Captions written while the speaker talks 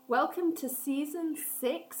Welcome to Season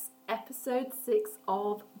 6, Episode 6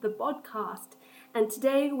 of the podcast. And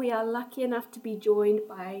today we are lucky enough to be joined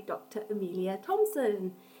by Dr. Emilia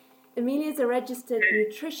Thompson. Emilia is a registered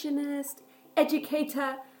nutritionist,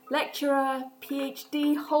 educator, lecturer,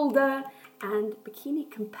 PhD holder, and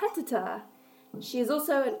bikini competitor. She is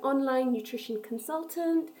also an online nutrition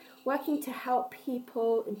consultant, working to help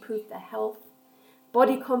people improve their health,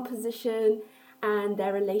 body composition, and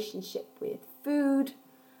their relationship with food.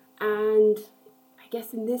 And I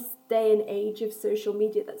guess in this day and age of social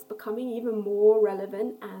media, that's becoming even more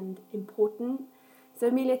relevant and important. So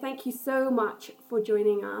Emilia, thank you so much for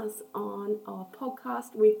joining us on our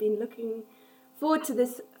podcast. We've been looking forward to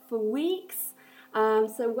this for weeks.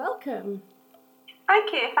 So welcome.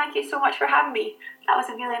 Thank you so much for having me. That was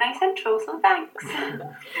a really nice intro, so thanks.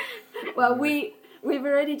 Well, we've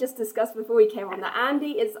already just discussed before we came on that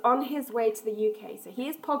Andy is on his way to the UK, so he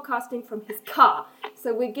is podcasting from his car.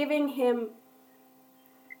 So we're giving him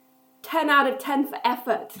 10 out of 10 for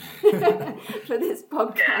effort for this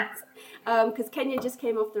podcast, because Kenya just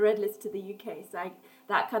came off the red list to the UK, so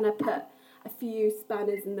that kind of put a few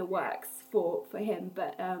spanners in the works for him.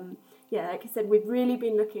 But like I said, we've really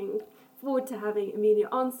been looking forward to having Emilia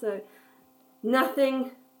on, so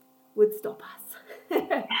nothing would stop us.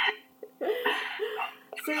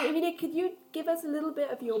 So, Emilia, could you give us a little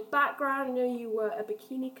bit of your background? I know you were a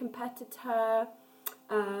bikini competitor,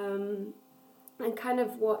 and kind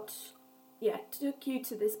of what, took you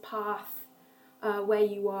to this path where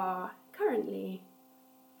you are currently.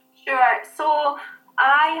 Sure. So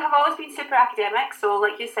I have always been super academic. So,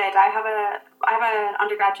 like you said, I have an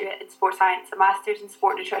undergraduate in sports science, a master's in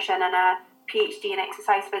sport nutrition, and a PhD in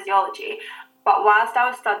exercise physiology. But whilst I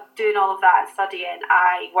was doing all of that and studying,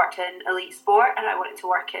 I worked in elite sport and I wanted to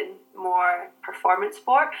work in more performance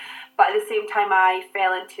sport. But at the same time, I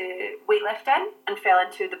fell into weightlifting and fell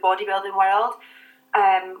into the bodybuilding world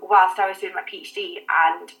whilst I was doing my PhD.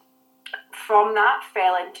 And from that,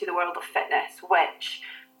 fell into the world of fitness, which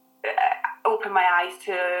opened my eyes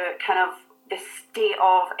to kind of the state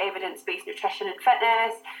of evidence-based nutrition and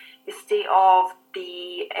fitness, the state of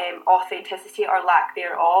the authenticity or lack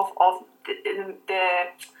thereof of the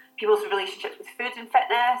people's relationships with food and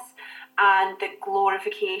fitness, and the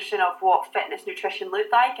glorification of what fitness nutrition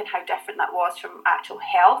looked like and how different that was from actual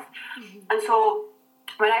health. Mm-hmm. And so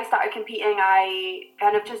when I started competing, I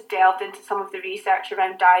kind of just delved into some of the research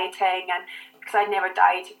around dieting, and because I'd never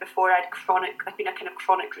dieted before, I'd been a kind of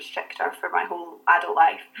chronic restrictor for my whole adult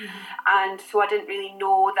life. Mm-hmm. And so I didn't really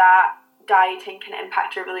know that dieting can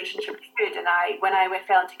impact your relationship with food. And when I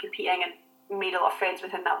fell into competing and made a lot of friends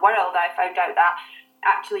within that world, I found out that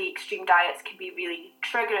actually extreme diets can be really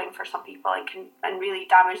triggering for some people and really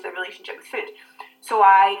damage their relationship with food. So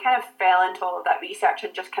I kind of fell into all of that research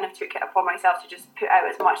and just kind of took it upon myself to just put out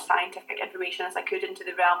as much scientific information as I could into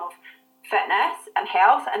the realm of fitness and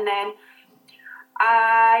health. And then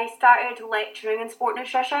I started lecturing in sport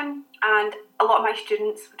nutrition, and a lot of my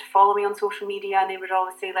students would follow me on social media and they would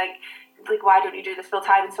always say like why don't you do this full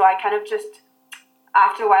time? And so I kind of just,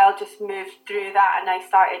 after a while, just moved through that, and I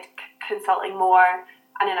started consulting more,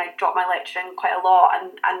 and then I dropped my lecturing quite a lot,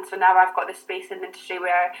 and so now I've got this space in the industry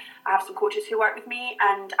where I have some coaches who work with me,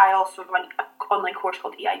 and I also run an online course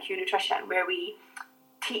called EIQ Nutrition, where we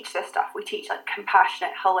teach this stuff. We teach like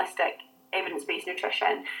compassionate, holistic, evidence-based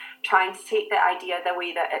nutrition, trying to take the idea the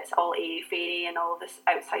way that it's all airy-fairy and all this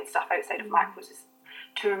outside stuff outside of macros, is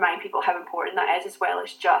to remind people how important that is, as well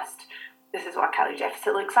as just this is what a calorie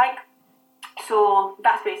deficit looks like. So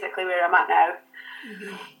that's basically where I'm at now.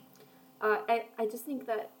 Mm-hmm. I just think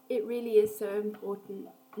that it really is so important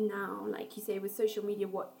now, like you say, with social media,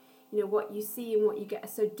 what you see and what you get are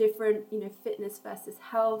so different, fitness versus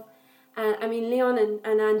health. And I mean, Leon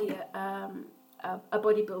and Andy are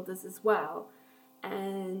bodybuilders as well.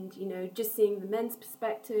 And, just seeing the men's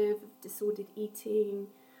perspective of disordered eating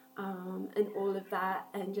and all of that,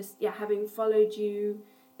 and just, having followed you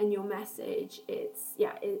and your message, it's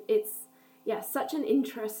such an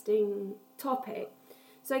interesting topic.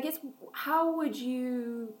 So I guess, how would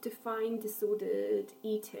you define disordered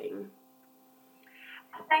eating?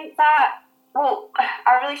 I think that,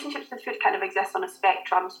 our relationships with food kind of exist on a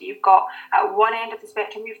spectrum. So you've got, at one end of the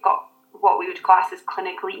spectrum, you've got what we would class as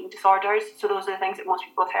clinical eating disorders. So those are the things that most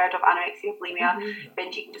people have heard of: anorexia, bulimia,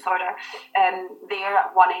 binge eating disorder. They're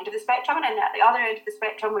at one end of the spectrum, and then at the other end of the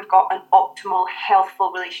spectrum, we've got an optimal,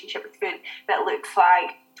 healthful relationship with food that looks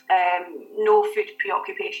like no food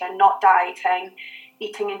preoccupation, not dieting,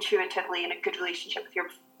 eating intuitively, and a good relationship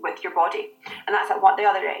with your body, and that's at the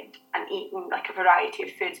other end, and eating like a variety of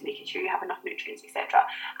foods, making sure you have enough nutrients, etc.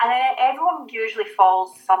 And then everyone usually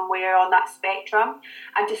falls somewhere on that spectrum,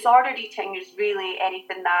 and disordered eating is really any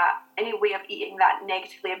way of eating that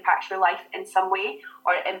negatively impacts your life in some way,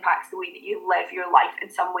 or it impacts the way that you live your life in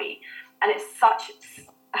some way. And it's such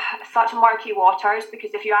murky waters,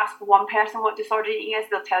 because if you ask one person what disordered eating is,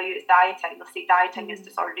 they'll tell you it's dieting. They'll say dieting is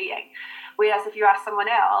disordered eating. Whereas if you ask someone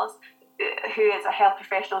else who is a health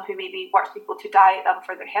professional who maybe works people to diet them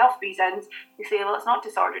for their health reasons, you say, well, it's not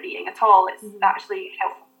disordered eating at all. It's actually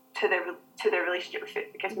helpful to their relationship with food,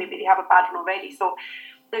 because maybe they have a bad one already. So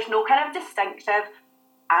there's no kind of distinctive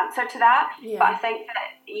answer to that. Yeah. But I think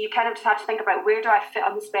that you kind of just have to think about, where do I fit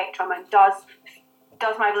on the spectrum, and does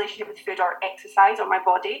my relationship with food or exercise or my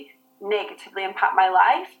body negatively impact my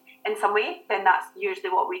life in some way? Then that's usually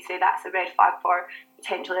what we say that's a red flag for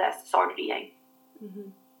potentially that's disordered eating. Mm-hmm.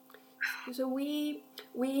 So we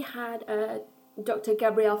had Dr.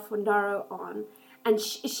 Gabrielle Fondaro on, and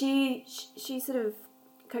she sort of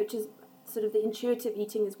coaches sort of the intuitive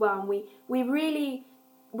eating as well, and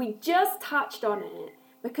we just touched on it,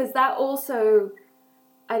 because that also,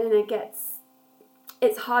 I don't know,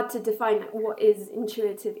 it's hard to define like what is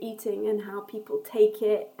intuitive eating and how people take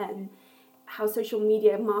it, and how social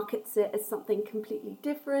media markets it as something completely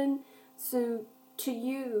different. So to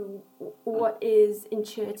you, what is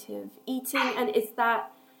intuitive eating, and is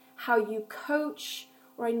that how you coach?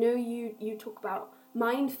 Or I know you talk about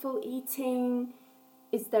mindful eating.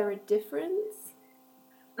 Is there a difference?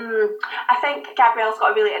 I think Gabrielle's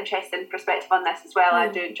got a really interesting perspective on this as well. I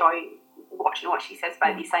do enjoy watching what she says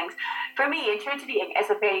about these things. For me, intuitive eating is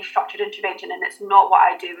a very structured intervention, and it's not what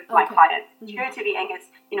I do with my clients. Intuitive eating is,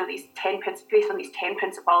 these 10 principles, based on these 10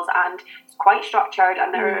 principles, and it's quite structured,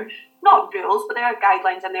 and there are not rules, but there are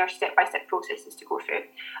guidelines, and there are step-by-step processes to go through.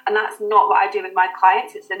 And that's not what I do with my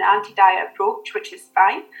clients. It's an anti-diet approach, which is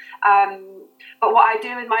fine. But what I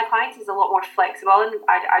do with my clients is a lot more flexible, and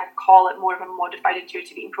I'd call it more of a modified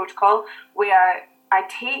intuitive eating protocol, where I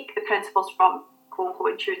take the principles from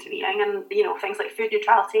quote-unquote intuitive eating, and things like food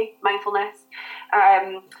neutrality, mindfulness,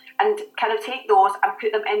 and kind of take those and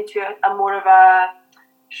put them into a more of a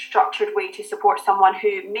structured way to support someone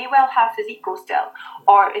who may well have physique goals still,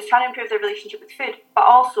 or is trying to improve their relationship with food, but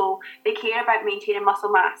also they care about maintaining muscle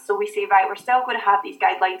mass. So we say, right, we're still going to have these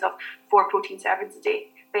guidelines of 4 protein servings a day,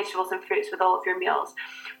 vegetables and fruits with all of your meals.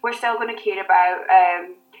 We're still going to care about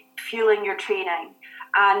fueling your training,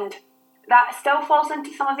 and that still falls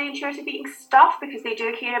into some of the intuitive eating stuff, because they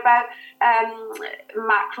do care about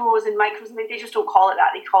macros and micros, and they just don't call it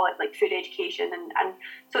that. They call it like food education, and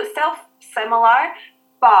so it's still similar.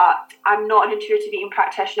 But I'm not an intuitive eating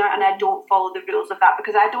practitioner, and I don't follow the rules of that,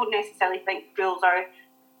 because I don't necessarily think rules are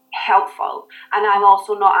helpful. And I'm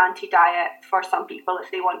also not anti-diet for some people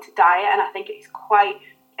if they want to diet, and I think it's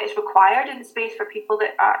required in the space for people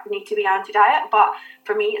that need to be anti-diet. But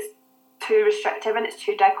for me, it's too restrictive, and it's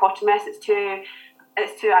too dichotomous. It's too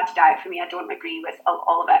anti-diet for me. I don't agree with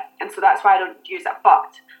all of it, and so that's why I don't use it.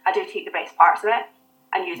 But I do take the best parts of it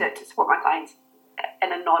and use it to support my clients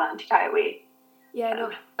in a non-anti-diet way. Yeah,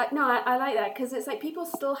 I like that, because it's like people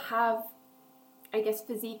still have, I guess,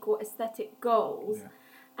 physique or aesthetic goals,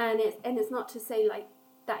 and it's not to say like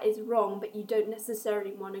that is wrong, but you don't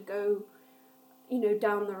necessarily want to go,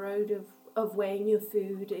 down the road of weighing your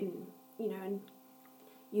food and and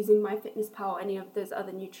using MyFitnessPal or any of those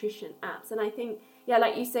other nutrition apps. And I think,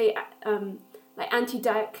 like you say, like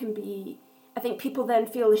anti-diet can be, I think people then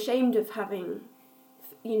feel ashamed of having,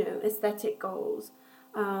 aesthetic goals.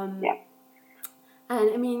 And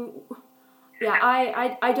I mean,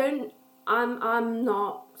 I don't, I'm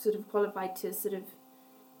not sort of qualified to sort of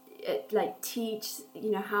like teach,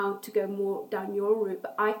 how to go more down your route,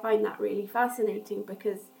 but I find that really fascinating,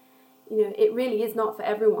 because, it really is not for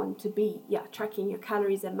everyone to be, tracking your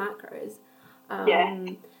calories and macros.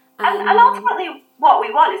 And ultimately what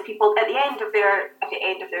we want is people at the end of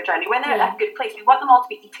their journey, when they're at a good place, we want them all to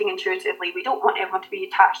be eating intuitively. We don't want everyone to be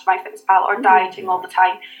attached to MyFitnessPal or dieting all the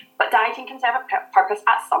time. But dieting can serve a purpose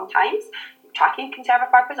at some times. Tracking can serve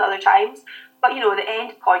a purpose other times. But the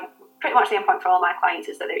end point, pretty much the end point for all my clients,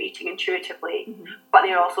 is that they're eating intuitively, but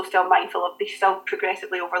they're also still mindful of, they're still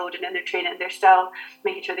progressively overloading in their training. They're still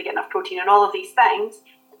making sure they get enough protein and all of these things.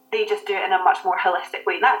 They just do it in a much more holistic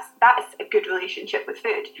way. And that is a good relationship with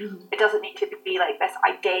food. It doesn't need to be like this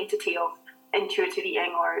identity of intuitive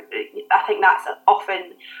eating, or I think that's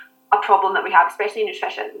often a problem that we have, especially in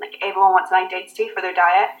nutrition. Like, everyone wants an identity for their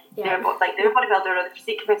diet. They're a bodybuilder, or the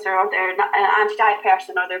physique competitor, or they're an anti-diet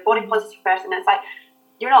person, or they're a body positive person. It's like,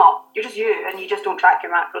 you're not. You're just you, and you just don't track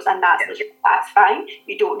your macros, and that's fine.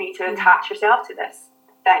 You don't need to attach yourself to this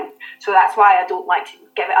thing. So that's why I don't like to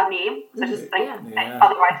give it a name. So I just think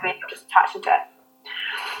otherwise we end up just attaching to it.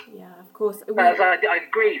 Yeah, of course. So I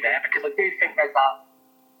agree there, because I do think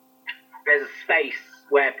there's a space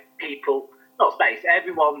where people, not space,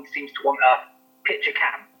 everyone seems to want to pitch a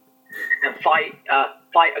camp and fight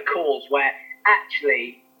a cause where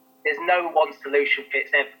actually there's no one solution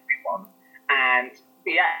fits everyone, and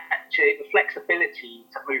the flexibility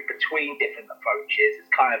to move between different approaches is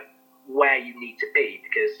kind of where you need to be,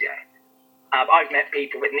 because I've met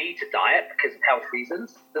people that need to diet because of health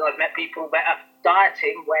reasons, and I've met people that are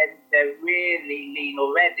dieting when they're really lean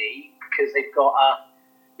already because they've got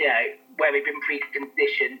where they've been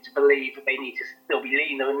preconditioned to believe that they need to still be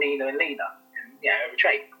leaner and leaner and leaner and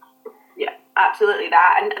overtrain. Yeah, absolutely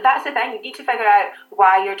that. And that's the thing, you need to figure out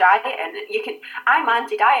why you're dieting. I'm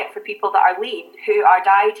anti-diet for people that are lean who are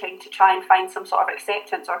dieting to try and find some sort of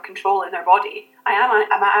acceptance or control in their body. I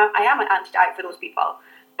am an anti-diet for those people.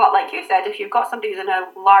 But like you said, if you've got somebody who's in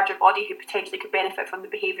a larger body who potentially could benefit from the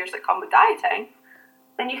behaviours that come with dieting,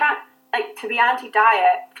 then you can't, to be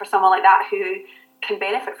anti-diet for someone like that who can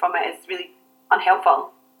benefit from it is really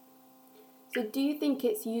unhelpful. So do you think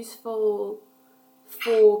it's useful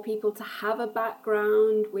for people to have a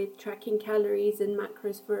background with tracking calories and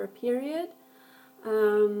macros for a period,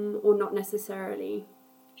 or not necessarily?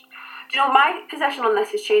 Do you know, my position on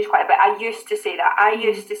this has changed quite a bit. I used to say that. I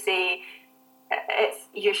used to say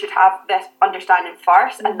you should have this understanding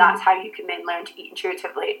first, and that's how you can then learn to eat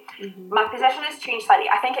intuitively. My position has changed slightly.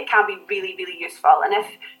 I think it can be really, really useful, and if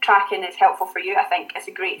tracking is helpful for you, I think it's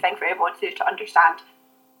a great thing for everyone to understand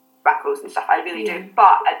macros and stuff. I really do,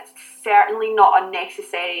 but it's certainly not a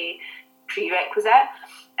necessary prerequisite.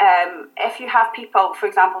 If you have people, for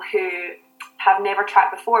example, who have never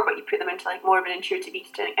tracked before, but you put them into more of an intuitive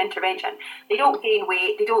eating intervention, they don't gain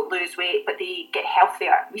weight, they don't lose weight, but they get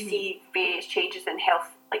healthier. We see various changes in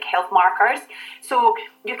health markers. So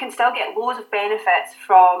you can still get loads of benefits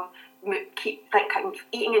from kind of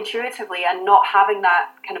eating intuitively and not having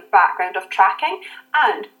that kind of background of tracking.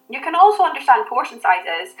 And you can also understand portion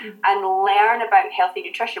sizes and learn about healthy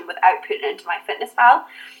nutrition without putting it into MyFitnessPal.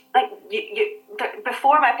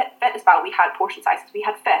 Before MyFitnessPal, we had portion sizes, we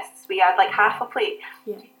had fists, we had half a plate.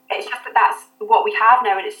 It's just that's what we have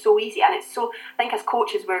now, and it's so easy. And it's so, I think as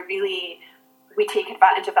coaches we take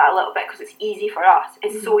advantage of that a little bit because it's easy for us.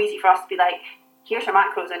 It's so easy for us to be like, here's your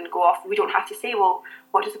macros, and go off. We don't have to say, well,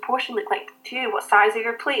 what does a portion look like to you? What size are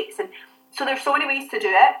your plates? And so there's so many ways to do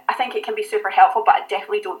it. I think it can be super helpful, but I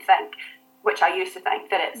definitely don't think, which I used to think,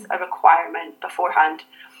 that it's a requirement beforehand,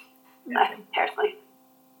 personally.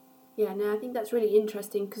 Yeah, no, I think that's really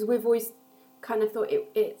interesting, because we've always kind of thought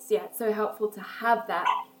it's so helpful to have that,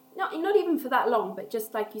 not even for that long, but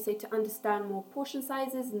just like you say, to understand more portion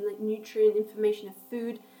sizes and nutrient information of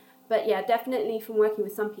food. But yeah, definitely from working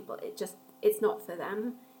with some people, it's not for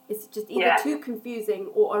them. It's just either too confusing,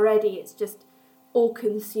 or already it's just all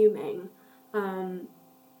consuming.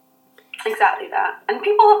 Exactly that. And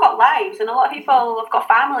people have got lives, and a lot of people have got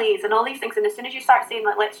families and all these things, and as soon as you start saying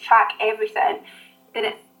let's track everything, then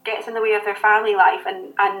it gets in the way of their family life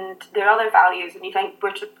and their other values, and you think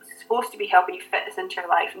we're supposed to be helping you fit this into your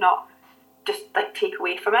life, not just take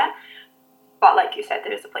away from it. But like you said,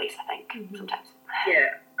 there is a place, I think, sometimes. Yeah,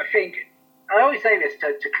 I think I always say this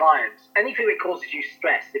to clients: anything that causes you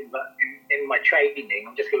stress in my training,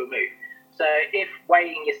 I'm just going to remove. So if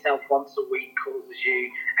weighing yourself once a week causes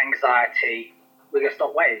you anxiety, we're going to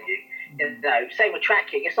stop weighing you. Same with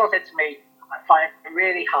tracking. If someone said to me, I find it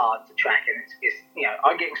really hard to track, and it's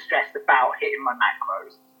I'm getting stressed about hitting my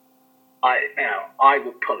macros, I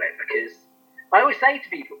would pull it, because I always say to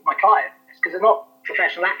people, my clients, because they're not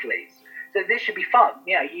professional athletes, so this should be fun.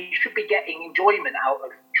 You should be getting enjoyment out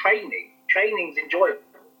of training. Training's enjoyable.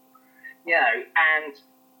 And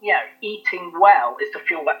eating well is to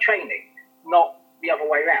fuel that training, not the other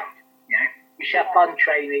way around. We should have fun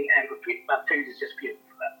training, and food is just fuel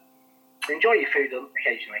for that. So enjoy your food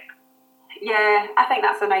occasionally. Yeah, I think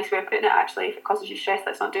that's a nice way of putting it, actually. If it causes you stress,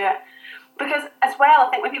 let's not do it. Because as well, I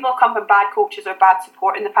think when people have come from bad coaches or bad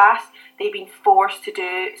support in the past, they've been forced to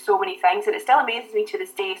do so many things, and it still amazes me to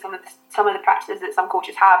this day some of the practices that some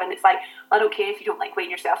coaches have, and it's like, I don't care if you don't like weighing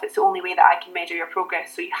yourself, it's the only way that I can measure your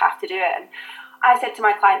progress, so you have to do it. And I said to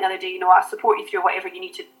my client the other day, I'll support you through whatever you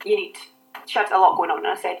need. She had a lot going on, and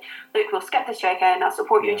I said, look, we'll skip this check-in, I'll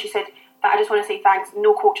support you. And she said, I just want to say thanks,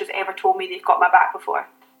 no coach has ever told me they've got my back before.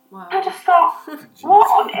 Wow. I just thought, what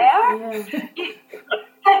on earth?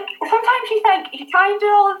 Sometimes you think, you try and do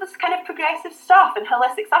all of this kind of progressive stuff and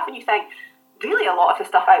holistic stuff, and you think, really a lot of the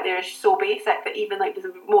stuff out there is so basic that even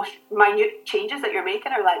the most minute changes that you're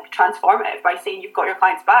making are transformative by saying you've got your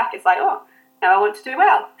client's back. It's like, oh, Now I want to do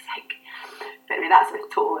well. It's like, but I mean, that's a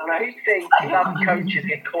total I do think some coaches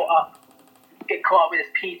get caught up with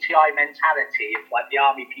this PTI mentality of like the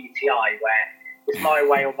army PTI, where it's my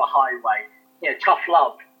way or the highway, tough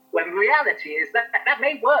love. When the reality is that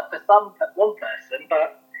may work for one person,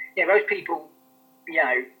 but most people,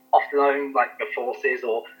 often own like the forces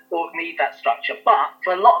or need that structure. But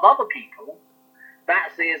for a lot of other people,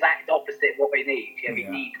 that's the exact opposite of what they need. We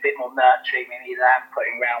need a bit more nurturing, we need that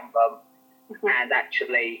putting around them, and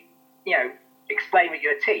actually, explain that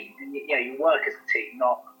you're a team, and you work as a team,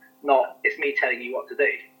 not it's me telling you what to do.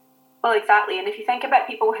 Well, exactly. And if you think about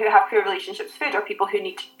people who have poor relationships with food, or people who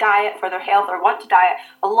need to diet for their health or want to diet,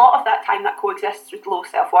 a lot of that time that coexists with low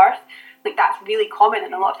self-worth. Like, that's really common,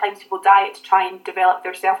 and a lot of times people diet to try and develop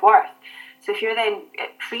their self-worth. So if you're then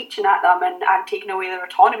preaching at them and taking away their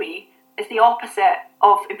autonomy, it's the opposite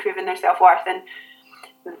of improving their self-worth, and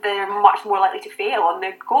they're much more likely to fail on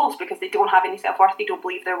their goals because they don't have any self-worth, they don't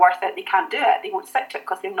believe they're worth it, they can't do it, they won't stick to it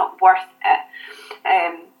because they're not worth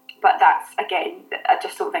it. But that's, again, I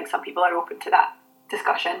just don't think some people are open to that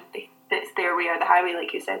discussion. It's their way or the highway,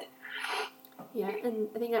 like you said. Yeah, and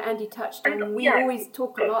I think that Andy touched on, we always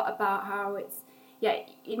talk a lot about how it's,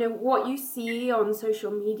 what you see on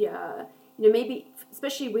social media, maybe,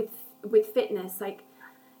 especially with fitness, like,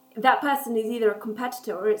 that person is either a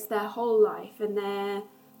competitor or it's their whole life, and they're,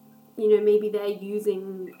 maybe they're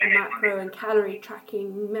using a macro and calorie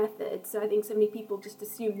tracking method. So I think so many people just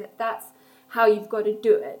assume that that's how you've got to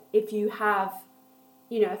do it if you have,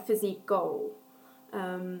 a physique goal.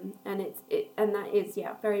 And that is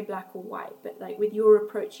very black or white, but like with your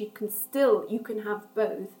approach you can have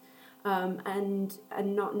both, and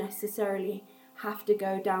not necessarily have to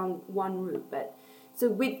go down one route. But so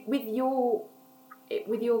with your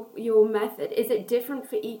method, is it different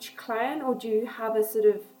for each client, or do you have a sort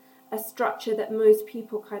of a structure that most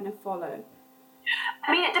people kind of follow?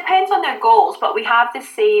 I mean, it depends on their goals, but we have the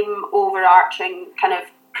same overarching kind of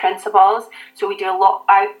principles. So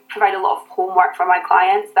I provide a lot of homework for my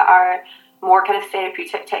clients that are more kind of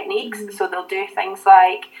therapeutic techniques. Mm-hmm. So they'll do things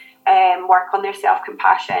like work on their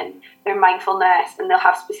self-compassion, their mindfulness, and they'll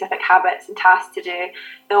have specific habits and tasks to do.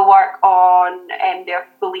 They'll work on their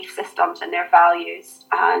belief systems and their values,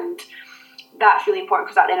 and that's really important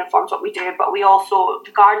because that then informs what we do. But we also,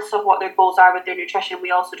 regardless of what their goals are with their nutrition,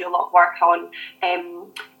 we also do a lot of work on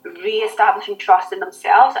re-establishing trust in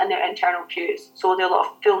themselves and their internal cues. So we'll do a lot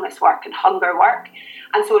of fullness work and hunger work.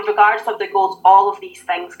 And so regardless of their goals, all of these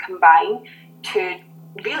things combine to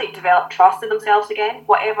really develop trust in themselves again.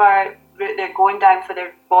 Whatever route they're going down for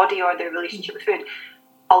their body or their relationship with food,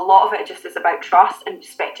 a lot of it just is about trust and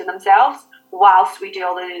respecting themselves whilst we do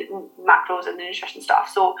all the macros and the nutrition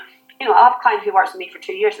stuff. So, I have a client who works with me for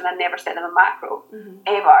 2 years and I never set them a macro,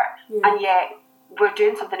 ever. Yeah. And yet we're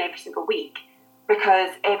doing something every single week, because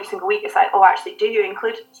every single week it's like, oh, actually, do you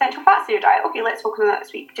include essential fats in your diet? Okay, let's focus on that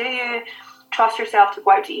this week. Do you trust yourself to go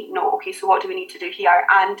out to eat? No. Okay, so what do we need to do here?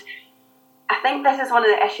 And I think this is one of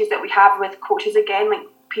the issues that we have with coaches again. Like,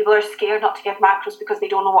 people are scared not to give macros because they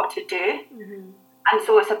don't know what to do. Mm-hmm. And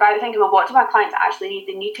so it's about thinking, well, what do my clients actually need?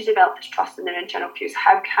 They need to develop this trust in their internal cues.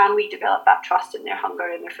 How can we develop that trust in their hunger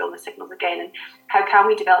and their fullness signals again? And how can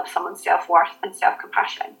we develop someone's self-worth and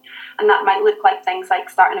self-compassion? And that might look like things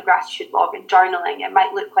like starting a gratitude log and journaling. It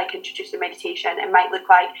might look like introducing meditation. It might look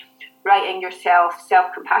like writing yourself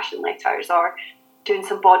self-compassion letters or doing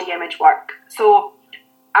some body image work. So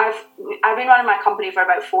I've been running my company for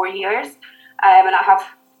about 4 years, and I have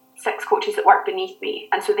 6 coaches that work beneath me,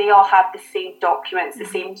 and so they all have the same documents, the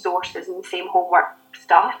same sources, and the same homework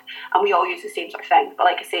stuff, and we all use the same sort of thing. But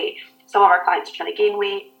like I say, some of our clients are trying to gain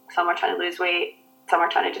weight, some are trying to lose weight, some are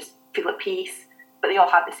trying to just feel at peace, but they all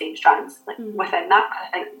have the same strands within that. I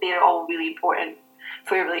think they're all really important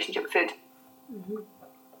for your relationship with food. Mm-hmm.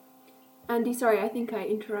 Andy, sorry, I think I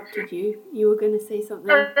interrupted you. You were going to say something.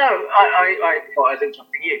 No, I thought I was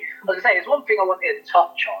interrupting you. I was going to say, there's one thing I wanted to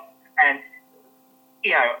touch on, and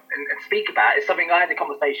and speak about. It's something I had a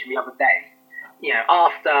conversation the other day.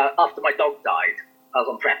 After my dog died, I was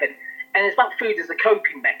on prepping, and it's about food as a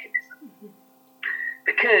coping mechanism. Mm-hmm.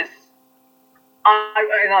 Because I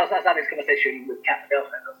was having this conversation with Kat, my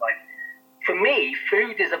girlfriend. I was like, for me,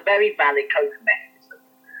 food is a very valid coping mechanism.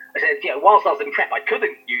 I said, whilst I was in prep, I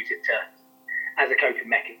couldn't use it as a coping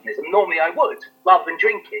mechanism. Normally, I would, rather than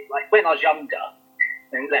drink it. Like when I was younger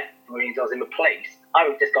and left the Marines, I was in the police, I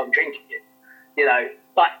would just go and drink it.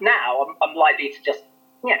 But now I'm likely to just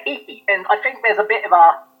eat. And I think there's a bit of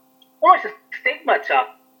almost a stigma to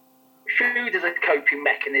food as a coping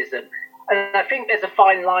mechanism. And I think there's a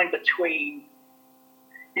fine line between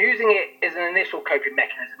using it as an initial coping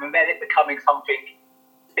mechanism and then it becoming something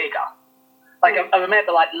bigger. Like I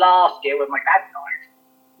remember, like last year when my dad died,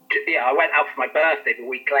 I went out for my birthday the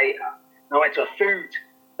week later, and I went to a food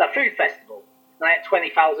festival, and I had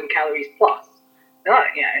 20,000 calories plus. And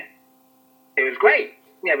it was great.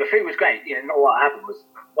 The food was great. Not what happened was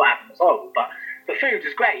horrible, but the food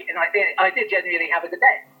was great, and I did genuinely have a good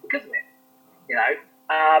day because of it. I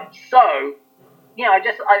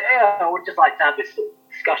would just like to have this sort of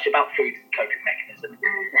discussion about food as a coping mechanism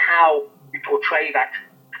and how we portray that to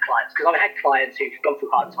clients. Because I've had clients who've gone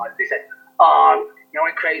through hard times. They said, I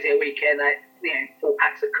went crazy a weekend. 4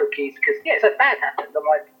 packs of cookies because so bad happened. I'm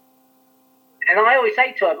like, and I always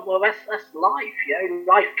say to them, well, that's life.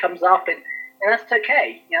 Life comes up, and that's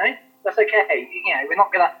okay. That's okay. We're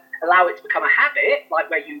not going to allow it to become a habit, like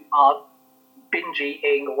where you are binge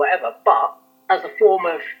eating or whatever, but as a form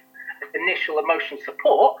of initial emotional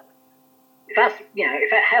support, if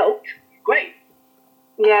it helped, great.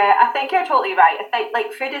 Yeah, I think you're totally right. I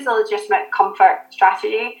think food is a legitimate comfort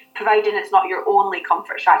strategy, providing it's not your only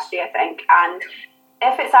comfort strategy, I think. And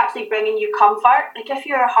if it's actually bringing you comfort, like if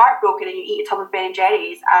you're heartbroken and you eat a tub of Ben &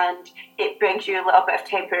 Jerry's and it brings you a little bit of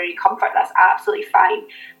temporary comfort, that's absolutely fine.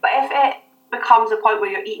 But if it becomes a point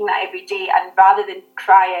where you're eating that every day and rather than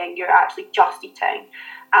crying, you're actually just eating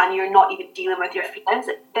and you're not even dealing with your feelings,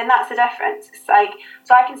 then that's the difference. It's like,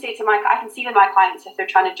 so I can see with my clients if they're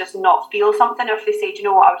trying to just not feel something, or if they say, do you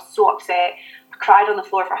know what, I was so upset, I cried on the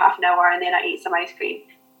floor for half an hour and then I ate some ice cream.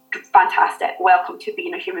 Fantastic, welcome to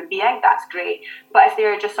being a human being, that's great. But if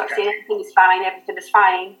they're just sort of saying everything is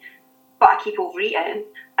fine, but I keep overeating,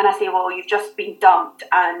 and I say, well, you've just been dumped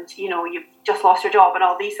and you've just lost your job and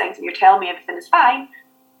all these things, and you're telling me everything is fine,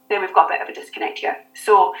 then we've got a bit of a disconnect here.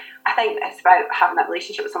 So I think it's about having that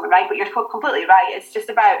relationship with someone, right? But you're completely right. It's just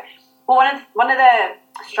about, well, one of the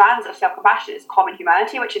strands of self-compassion is common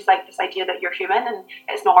humanity, which is like this idea that you're human and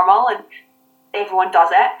it's normal and everyone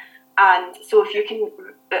does it. And so if you can,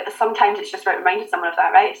 sometimes it's just about reminding someone of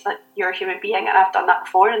that, right? It's like, you're a human being and I've done that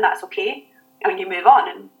before and that's okay. And you move on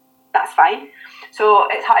and that's fine. So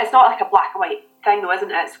it's not like a black and white thing though,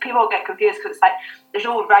 isn't it? So people get confused because it's like, there's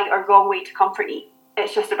no right or wrong way to comfort eat.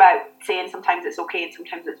 It's just about saying sometimes it's okay and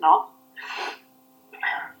sometimes it's not.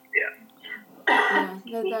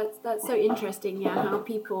 Yeah, that's so interesting. Yeah, how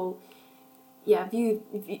people view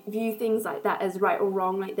things like that as right or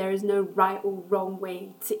wrong. Like there is no right or wrong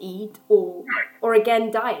way to eat or again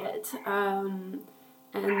diet. And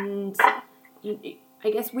I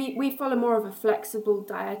guess we follow more of a flexible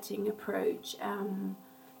dieting approach. And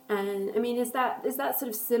I mean, is that sort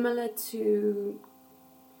of similar to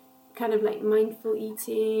kind of like mindful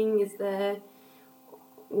eating? Is there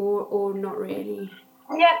or not really?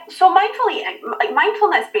 Yeah, so mindful eating, like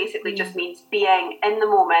mindfulness basically just means being in the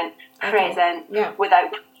moment, present,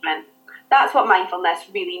 without judgment. That's what mindfulness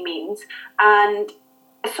really means. And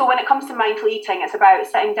so when it comes to mindful eating, it's about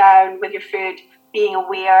sitting down with your food, being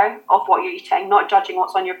aware of what you're eating, not judging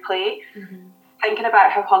what's on your plate, thinking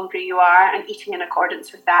about how hungry you are and eating in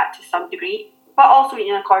accordance with that to some degree, but also eating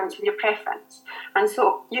in accordance with your preference. And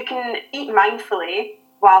so you can eat mindfully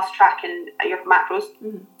whilst tracking your macros,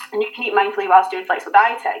 and you can eat mindfully whilst doing flexible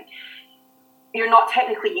dieting. You're not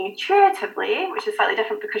technically eating intuitively, which is slightly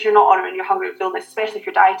different because you're not honouring your hunger and fullness, especially if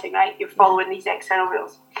you're dieting, right? You're following these external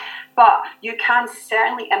rules. But you can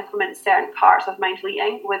certainly implement certain parts of mindful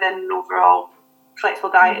eating within an overall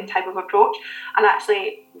flexible diet type of approach. And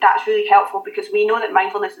actually, that's really helpful because we know that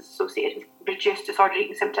mindfulness is associated with reduced disordered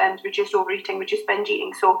eating symptoms, reduced overeating, reduced binge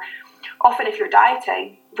eating. So often if you're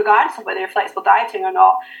dieting, regardless of whether you're flexible dieting or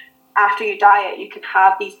not, after you diet, you can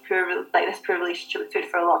have this poor relationship with food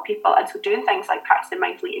for a lot of people. And so doing things like practicing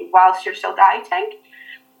mindful eating whilst you're still dieting,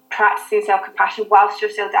 practicing self-compassion whilst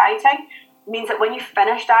you're still dieting, means that when you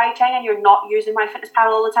finish dieting and you're not using MyFitnessPal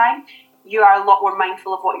all the time, you are a lot more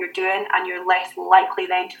mindful of what you're doing and you're less likely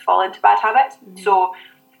then to fall into bad habits. So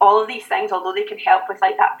all of these things, although they can help with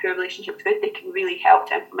like that poor relationship with food, they can really help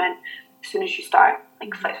to implement as soon as you start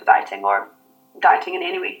like flexible dieting or dieting in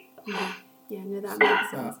any way. Yeah, no, that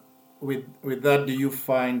makes sense. With that, do you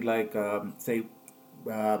find like bodybuilding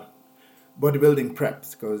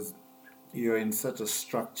preps, because you're in such a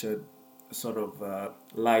structured sort of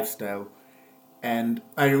lifestyle, and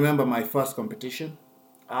I remember my first competition.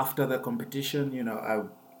 After the competition, you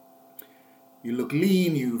look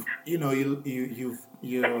lean.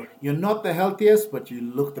 You're not the healthiest, but you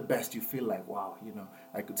look the best. You feel like, wow,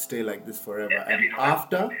 I could stay like this forever. And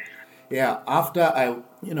after I,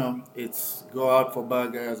 it's go out for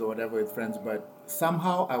burgers or whatever with friends, but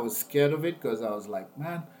somehow I was scared of it because I was like,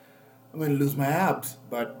 man, I'm going to lose my abs.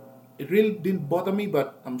 But it really didn't bother me,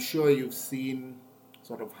 but I'm sure you've seen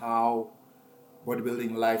sort of how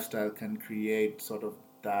bodybuilding lifestyle can create sort of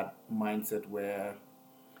that mindset where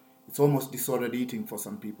it's almost disordered eating for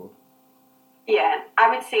some people. Yeah, I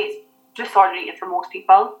would say it's disordered eating for most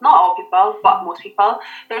people, not all people, but most people.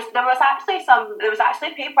 There was actually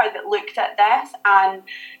a paper that looked at this, and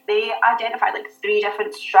they identified like 3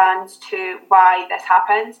 different strands to why this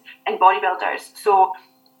happens in bodybuilders. So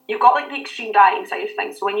you've got like the extreme dieting side of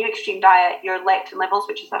things. So when you extreme diet, your leptin levels,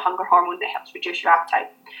 which is the hunger hormone that helps reduce your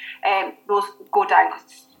appetite, those go down because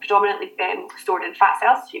it's predominantly stored in fat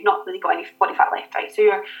cells. So you've not really got any body fat left, right? So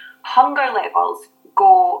your hunger levels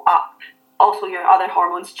go up. Also, your other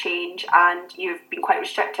hormones change, and you've been quite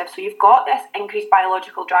restrictive. So you've got this increased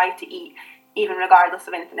biological drive to eat, even regardless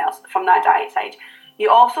of anything else from that diet side. You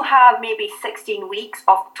also have maybe 16 weeks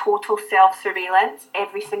of total self-surveillance.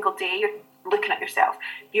 Every single day you're looking at yourself.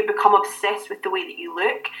 You become obsessed with the way that you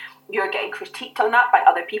look. You're getting critiqued on that by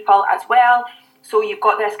other people as well. So you've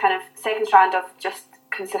got this kind of second strand of just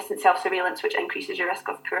consistent self-surveillance, which increases your risk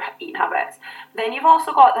of poor eating habits. Then you've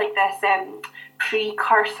also got like this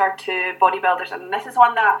precursor to bodybuilders, and this is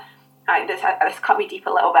one that this cut me deep a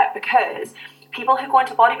little bit, because people who go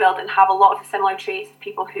into bodybuilding have a lot of the similar traits of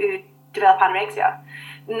people who develop anorexia.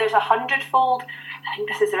 And there's 100-fold, I think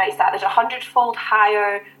this is the right stat, there's 100-fold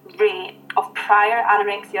higher rate of prior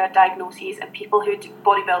anorexia diagnoses in people who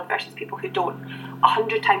bodybuild versus people who don't.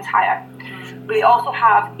 100 times higher. But they also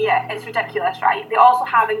have, it's ridiculous, right? They also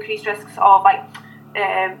have increased risks of like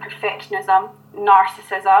perfectionism,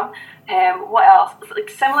 narcissism, what else? Like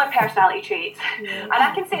similar personality traits. Yeah. And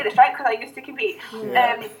I can say this, right, because I used to compete.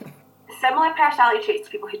 Yeah. Similar personality traits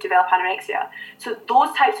to people who develop anorexia. So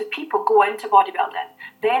those types of people go into bodybuilding.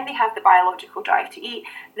 Then they have the biological drive to eat.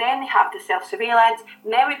 Then they have the self-surveillance.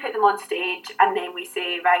 And then we put them on stage, and then we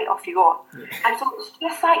say, right, off you go. Yeah. And so it's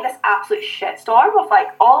just like this absolute shitstorm of like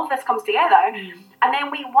all of this comes together. And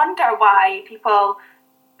then we wonder why people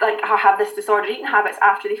like have this disordered eating habits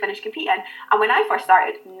after they finish competing. And when I first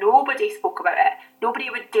started, nobody spoke about it. Nobody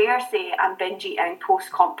would dare say I'm binge eating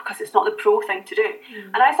post-comp because it's not the pro thing to do.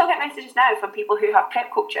 And I still get messages now from people who have prep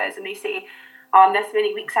coaches, and they say, I'm this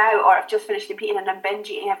many weeks out, or I've just finished competing and I'm binge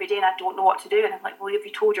eating every day and I don't know what to do. And I'm like, well, have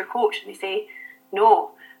you told your coach? And they say,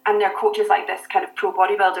 no. And their coach is like this kind of pro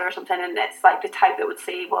bodybuilder or something, and it's like the type that would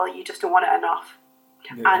say, well, you just don't want it enough.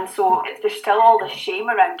 Yeah. And so there's still all this shame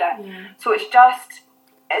around it. Yeah. So it's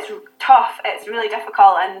tough, it's really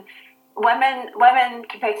difficult, and women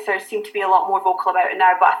competitors seem to be a lot more vocal about it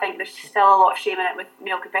now, but I think there's still a lot of shame in it with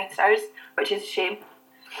male competitors, which is a shame.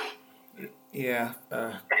 Yeah.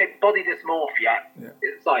 I think body dysmorphia.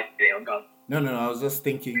 Sorry, I'm gone. No, I was just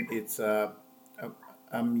thinking it's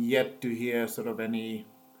I'm yet to hear sort of any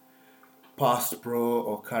past pro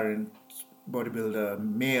or current bodybuilder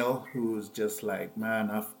male who's just like,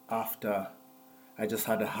 man, after I just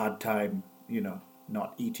had a hard time,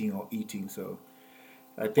 not eating or eating. So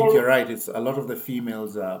I think you're right. It's a lot of the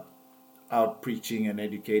females are out preaching and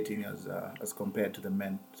educating as compared to the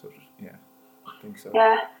men. So yeah, I think so.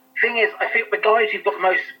 Yeah. Thing is, I think the guys who've got the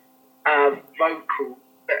most vocal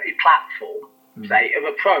platform, say, are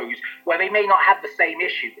the pros, where they may not have the same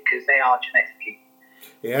issue because they are genetically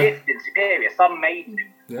gifted and superior. Some may do.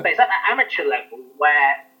 Yeah. But it's at the amateur level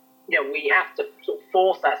where we have to sort of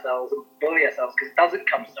force ourselves and bully ourselves because it doesn't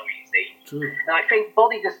come so easy. True. And I think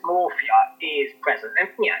body dysmorphia is present. And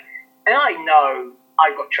and I know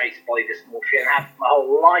I've got traits of body dysmorphia and have my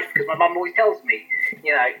whole life because my mum always tells me,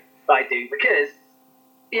 that I do. Because,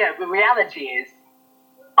 the reality is,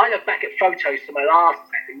 I look back at photos from my last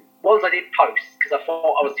session, ones I didn't post because I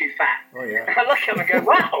thought I was too fat. Oh, yeah. And I look at them and go,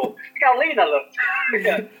 wow, look how lean I looked.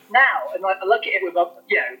 Now, and I look at it with,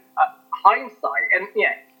 hindsight. And,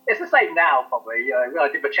 it's the same now, probably. I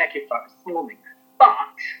did my check-in photos this morning, but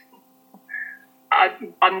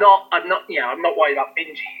I'm not worried about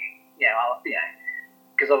binging.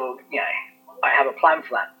 Because I have a plan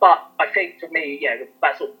for that. But I think for me,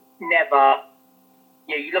 that's sort of never.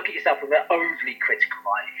 You look at yourself with an overly critical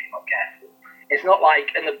eye if you're not careful. It's not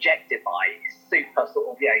like an objective eye. It's super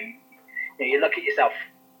sort of you look at yourself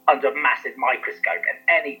under a massive microscope, and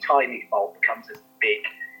any tiny fault becomes this big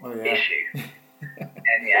issue.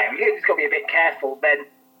 And you just got to be a bit careful then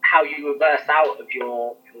how you reverse out of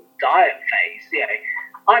your diet phase.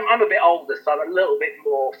 I'm a bit older, so I'm a little bit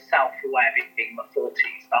more self-aware being in my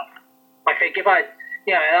 40s. But I think if I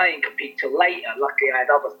didn't compete till later. Luckily, I had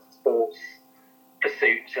other sports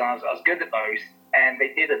pursuits, and I was good at those. And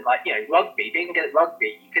they didn't, rugby. Being good at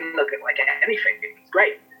rugby, you can look at anything. It's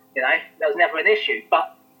great. There was never an issue.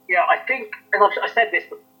 But I think, and I said this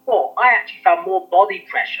before, I actually found more body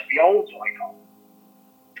pressure the older I got.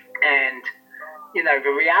 And,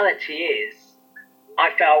 the reality is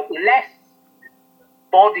I felt less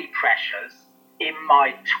body pressures in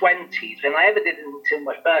my 20s than I ever did until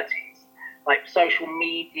my 30s. Like, social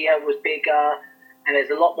media was bigger, and there's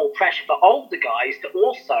a lot more pressure for older guys to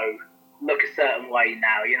also look a certain way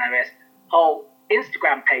now. You know, there's whole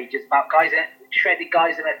Instagram pages about shredded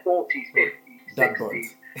guys in their 40s, 50s,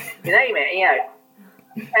 60s. You name it, you know.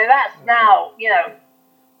 And that's now, you know,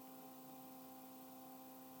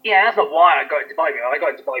 yeah, that's not why I got into bodybuilding. I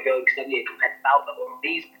got into bodybuilding because I needed a competitive outlet on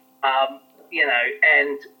these, you know,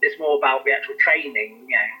 and it's more about the actual training.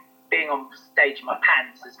 You know, being on stage in my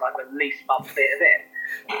pants is like the least fun bit of it.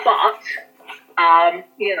 But,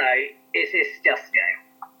 you know, it's just, you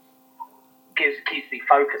know, keeps me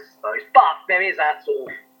focused, I suppose. But there is that sort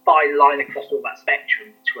of fine line across all that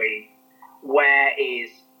spectrum between where is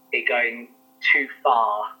it going too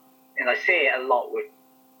far, and I see it a lot with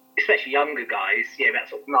especially younger guys, you know, that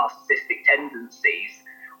sort of narcissistic tendencies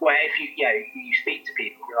where if you speak to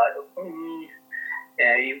people, you're like,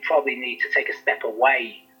 yeah, you probably need to take a step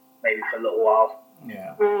away maybe for a little while.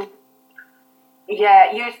 Yeah.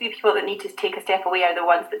 Yeah, usually people that need to take a step away are the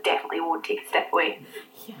ones that definitely won't take a step away.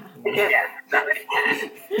 Yeah, exactly.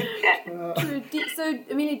 Yeah. True. So,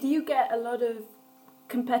 Emilia, do you get a lot of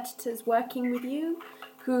competitors working with you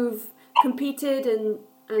who've competed and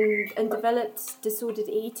developed disordered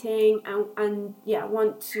eating and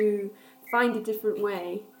want to find a different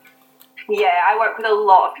way? Yeah, I work with a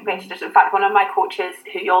lot of competitors. In fact, one of my coaches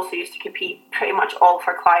who also used to compete, pretty much all of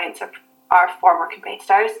her clients are former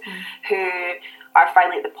competitors who are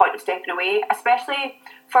finally at the point of stepping away. Especially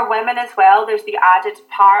for women as well, there's the added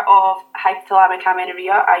part of hypothalamic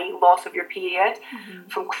amenorrhea, i.e. loss of your period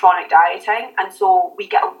from chronic dieting. And so we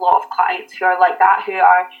get a lot of clients who are like that,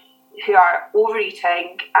 who are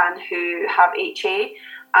overeating and who have HA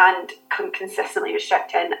and consistently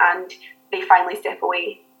restricting, and they finally step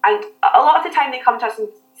away. And a lot of the time they come to us and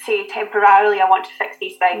say temporarily, I want to fix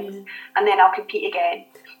these things, and then I'll compete again.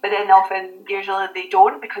 But then usually they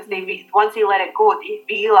don't, because once they let it go, they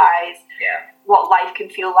realise what life can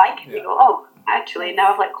feel like. And they go, oh, actually,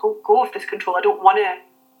 now I've let go of this control. I don't want to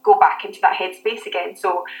go back into that headspace again.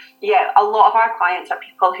 So, yeah, a lot of our clients are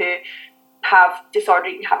people who have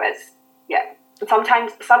disordered eating habits. Yeah.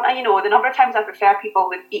 Sometimes, the number of times I prefer people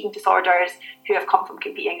with eating disorders who have come from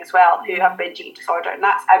competing as well, who have binge eating disorder, and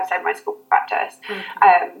that's outside my scope of practice.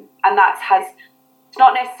 And that has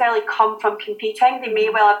not necessarily come from competing.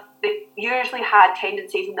 They usually had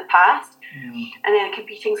tendencies in the past, and then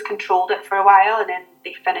competing's controlled it for a while, and then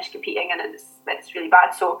they finish competing, and it's really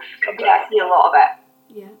bad. So I see a lot of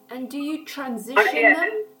it. Yeah. And do you transition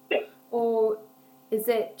them, or is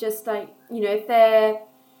it just like, if they're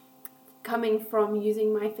coming from using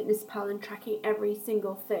MyFitnessPal and tracking every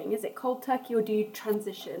single thing, is it cold turkey, or do you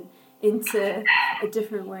transition into a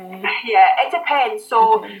different way? Yeah, it depends.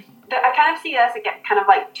 So I kind of see this as kind of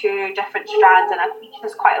like two different strands, and I think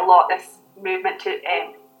there's quite a lot this movement to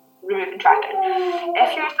remove and tracking.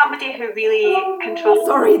 If you're somebody who really controls...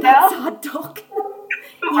 Sorry, that's our dog.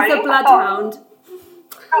 He's a bloodhound.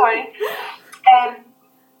 Don't worry.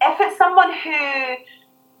 If it's someone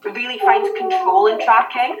who really finds control in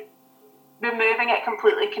tracking, removing it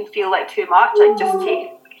completely can feel like too much, like just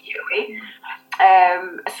taking it away.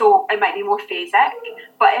 So it might be more phasic.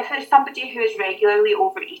 But if it's somebody who is regularly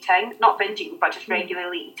overeating, not binge eating, but just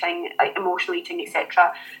regularly eating, like emotional eating,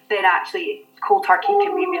 etc., then actually cold turkey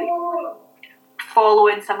can be really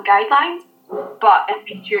following some guidelines. But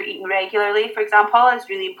if you're eating regularly, for example, is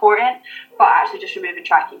really important. But actually just removing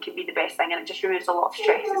tracking can be the best thing, and it just removes a lot of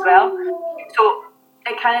stress as well. So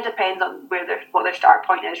it kind of depends on what their start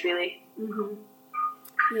point is, really.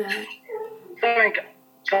 Yeah. Something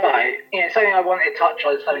I wanted to touch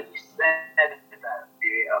on is something you said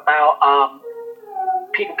about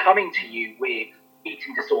people coming to you with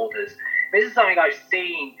eating disorders. This is something I've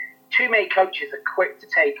seen. Too many coaches are quick to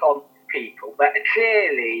take on people that are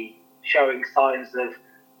clearly showing signs of,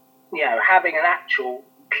 having an actual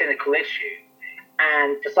clinical issue,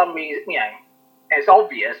 and for some reason, it's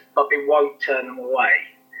obvious, but they won't turn them away.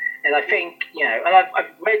 And I think, and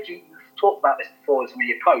I've read you've talked about this before in some of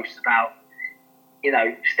your posts about,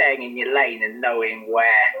 staying in your lane and knowing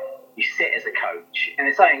where you sit as a coach. And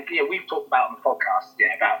it's something, we've talked about on the podcast,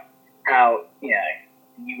 about how,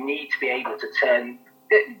 you need to be able to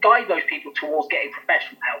guide those people towards getting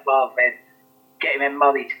professional help rather than getting them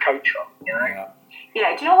money to coach them,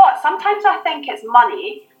 Yeah, do you know what? Sometimes I think it's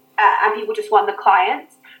money and people just want the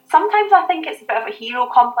clients. Sometimes I think it's a bit of a hero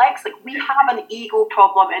complex. Like, we have an ego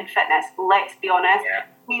problem in fitness, let's be honest. Yeah.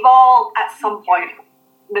 We've all, at some point,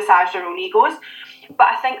 massaged our own egos. But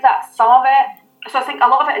I think that some of it So I think a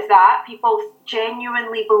lot of it is that people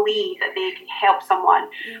genuinely believe that they can help someone,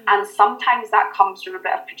 and sometimes that comes from a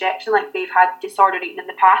bit of projection, like they've had disordered eating in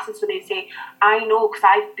the past, and so they say, I know because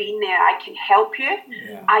I've been there, I can help you.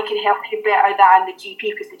 I can help you better than the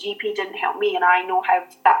GP because the GP didn't help me, and I know how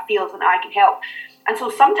that feels and I can help. And so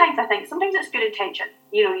sometimes I think it's good intention,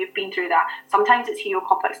 you've been through that. Sometimes it's hero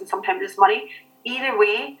complex and sometimes it's money. Either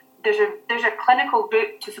way, there's a clinical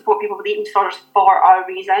route to support people with eating disorders for a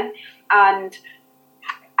reason, and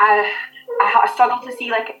I struggle to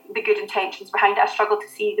see like the good intentions behind it. I struggle to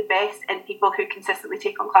see the best in people who consistently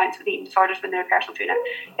take on clients with eating disorders when they're a personal trainer.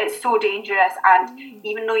 It's so dangerous, and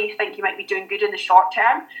even though you think you might be doing good in the short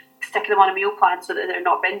term, sticking them on a meal plan so that they're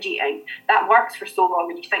not binge eating, that works for so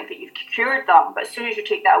long and you think that you've cured them, but as soon as you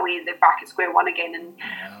take that away, they're back at square one again and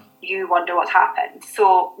you wonder what's happened.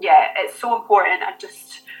 So yeah, it's so important.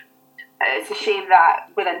 It's a shame that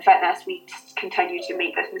within fitness we continue to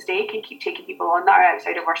make this mistake and keep taking people on that are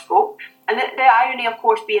outside of our scope. And the irony, of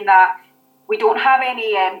course, being that we don't have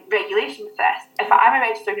any regulation with this. I'm a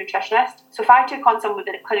registered nutritionist, so if I took on someone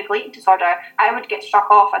with a clinical eating disorder, I would get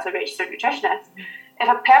struck off as a registered nutritionist. If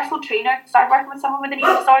a personal trainer started working with someone with an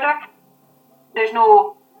eating disorder, there's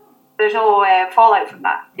no fallout from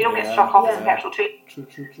that. They don't get struck off as a personal trainer.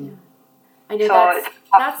 True. I know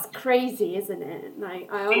that's crazy, isn't it?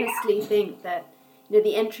 Like, I honestly think that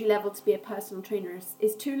the entry level to be a personal trainer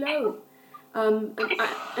is too low.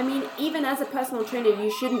 I mean, even as a personal trainer,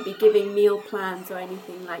 you shouldn't be giving meal plans or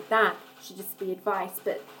anything like that. It should just be advice.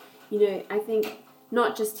 But I think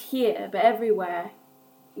not just here, but everywhere,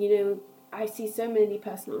 I see so many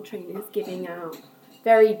personal trainers giving out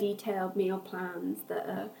very detailed meal plans that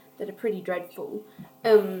are pretty dreadful.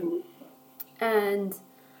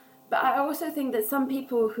 But I also think that some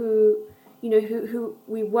people who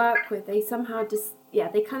we work with, they somehow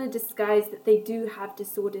they kind of disguise that they do have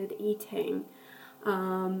disordered eating,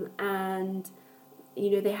 and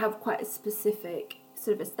they have quite a specific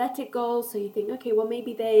sort of aesthetic goal. So you think, okay, well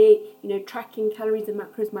maybe they tracking calories and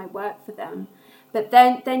macros might work for them, but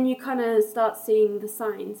then you kind of start seeing the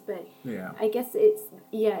signs. But I guess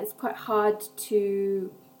it's quite hard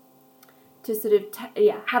to sort of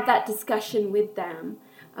have that discussion with them.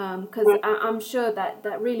 Because I'm sure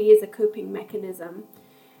that really is a coping mechanism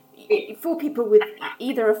for people with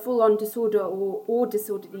either a full-on disorder or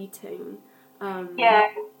disordered eating. And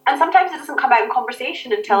sometimes it doesn't come out in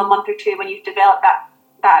conversation until a month or two when you've developed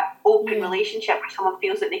that open relationship where someone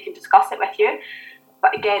feels that they can discuss it with you.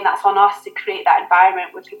 But again, that's on us to create that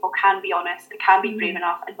environment where people can be honest, they can be brave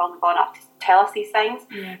enough and vulnerable enough to tell us these things.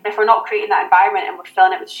 And if we're not creating that environment and we're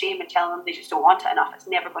filling it with shame and telling them they just don't want it enough, it's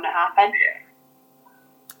never going to happen.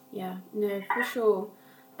 Yeah, no, for sure.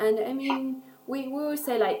 And I mean, we always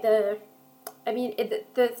say like the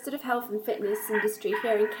sort of health and fitness industry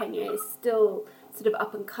here in Kenya is still sort of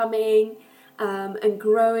up and coming and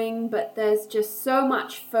growing, but there's just so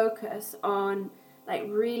much focus on like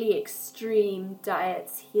really extreme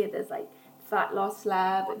diets here. There's like fat loss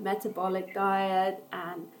lab and metabolic diet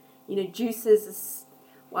and juices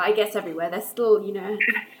well, I guess everywhere. There's still,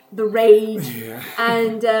 the rage. Yeah.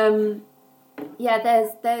 And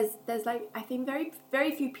there's like, I think very,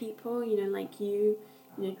 very few people, like you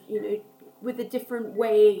with a different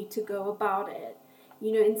way to go about it,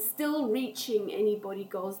 and still reaching any body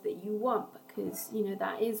goals that you want, because,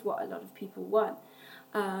 that is what a lot of people want.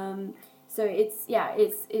 So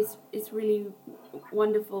it's really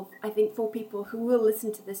wonderful, I think, for people who will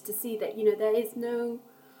listen to this to see that, there is no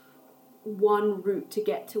one route to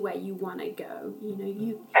get to where you want to go.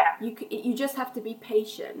 You just have to be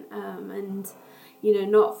patient and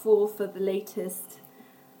not fall for the latest.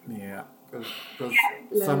 Yeah, because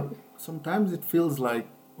sometimes it feels like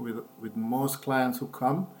with most clients who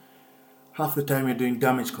come, half the time you're doing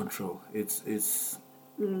damage control. It's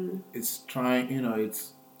trying,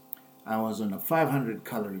 I was on a 500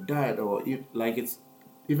 calorie diet, or it's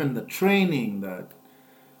even the training that.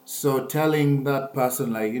 So telling that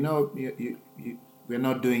person, like, we're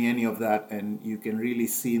not doing any of that, and you can really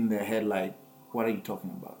see in their head, like, what are you talking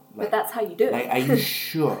about? But Like, that's how you do it. Like, are you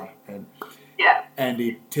sure? And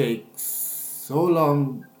it takes so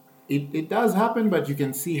long. It does happen, but you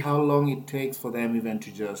can see how long it takes for them even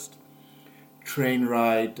to just train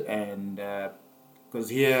right. And because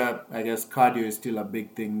here, I guess cardio is still a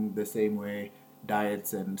big thing, the same way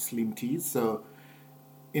diets and slim teas. So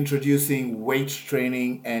introducing weight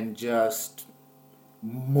training and just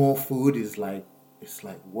more food is like, it's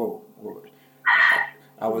like, whoa.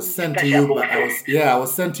 I was sent to you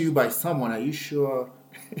by someone. Are you sure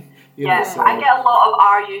So, I get a lot of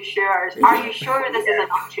 "Are you sure? Are you sure this is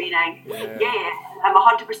enough training?" Yeah, I'm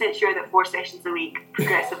 100% sure that 4 sessions a week,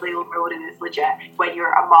 progressively overloaded, is legit. When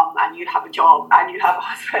you're a mum and you have a job and you have a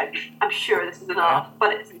husband, I'm sure this is enough.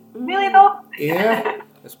 But it's really not. Yeah,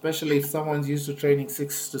 especially if someone's used to training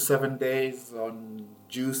 6 to 7 days on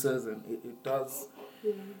juices, and it does.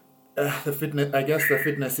 The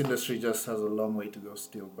fitness industry just has a long way to go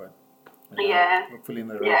still, but hopefully in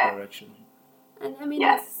the right direction. And I mean,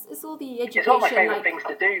 it's all the education. It's one of my favourite things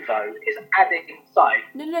to do, though, is adding insight.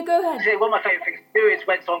 No, go ahead. See, one of my favourite things to do is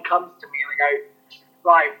when someone comes to me and they go,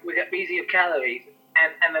 right, we get easy of calories,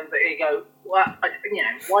 and then they go, well,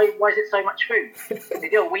 why is it so much food? They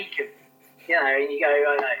do a week of, and you go,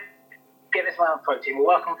 oh, no, get this one on protein, we'll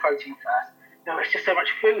work on protein first. No, it's just so much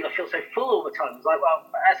food, I feel so full all the time. It's like, well,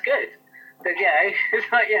 that's good. But,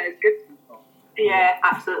 it's like, it's good. Yeah,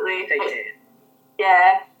 absolutely. Take it in.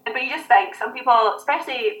 Yeah. But you just think, some people,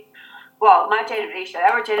 especially, my generation,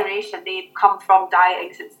 our generation, they've come from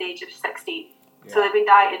dieting since the age of 16. Yeah. So they've been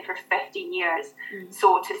dieting for 15 years.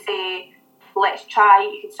 So to say,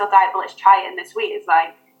 you can still diet, but let's try it in this way, is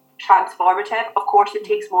like transformative. Of course, it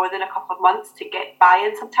takes more than a couple of months to get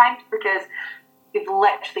buy-in sometimes, because we've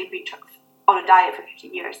literally been on a diet for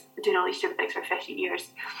 15 years, doing all these stupid things for 15 years,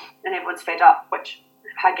 and everyone's fed up, which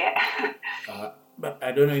I get. But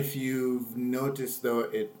I don't know if you've noticed, though,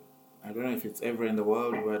 I don't know if it's ever in the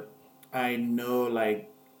world, but I know,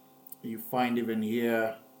 like, you find even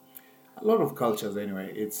here, a lot of cultures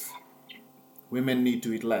anyway, it's women need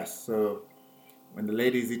to eat less. So when the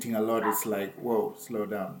lady is eating a lot, it's like, whoa, slow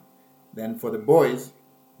down. Then for the boys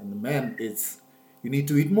and the men, it's you need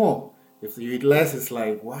to eat more. If you eat less, it's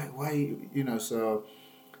like, why, so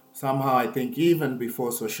somehow I think even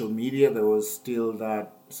before social media, there was still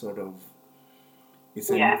that sort of, it's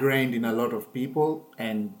ingrained in a lot of people,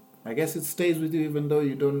 and I guess it stays with you even though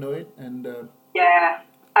you don't know it. And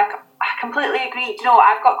I completely agree. Do you know what?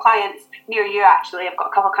 I've got clients near you, actually. I've got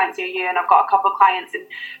a couple of clients near you, and I've got a couple of clients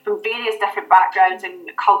from various different backgrounds and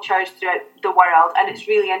cultures throughout the world, and it's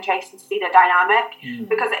really interesting to see the dynamic,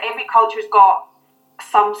 because every culture's got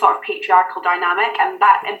some sort of patriarchal dynamic, and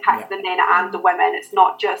that impacts the men and the women. It's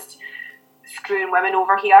not just screwing women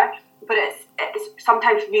over here, but it's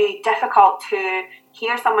sometimes really difficult to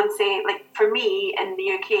hear someone say, like, for me in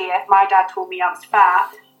the UK, if my dad told me I was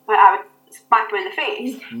fat, I would smack him in the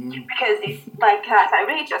face, because it's like, that's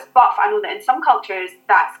outrageous. But I know that in some cultures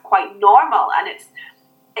that's quite normal, and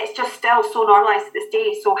it's just still so normalised to this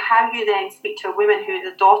day. So how you then speak to a woman who's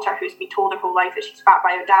a daughter who's been told her whole life that she's fat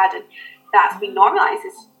by her dad, and that's been normalised,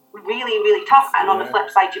 is really, really tough. And on the flip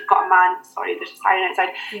side, you've got a man, sorry, there's a siren outside,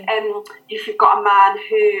 if you've got a man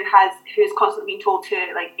who's constantly being told to,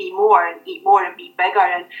 like, be more and eat more and be bigger,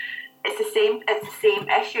 and it's the same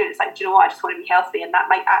issue. It's like, do you know what, I just want to be healthy, and that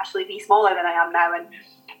might actually be smaller than I am now, and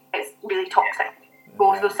it's really toxic,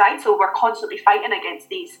 both of those sides. So we're constantly fighting against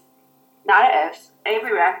these narratives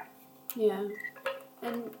everywhere. Yeah.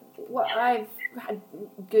 And what I've had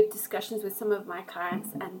good discussions with some of my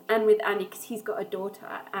clients and with Andy, because he's got a daughter,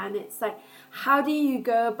 and it's like, how do you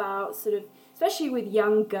go about sort of, especially with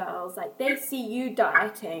young girls, like they see you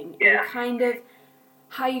dieting and kind of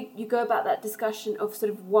how you go about that discussion of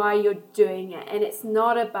sort of why you're doing it. And it's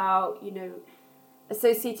not about,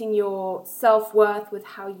 associating your self-worth with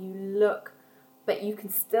how you look, but you can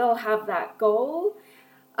still have that goal.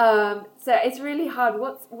 So it's really hard.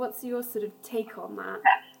 What's your sort of take on that?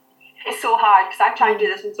 It's so hard, because I try and do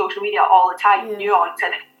this on social media all the time, nuance,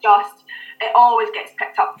 and it always gets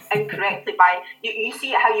picked up incorrectly by, you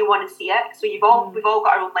see it how you want to see it. So we've all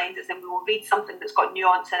got our own lenses, and we will read something that's got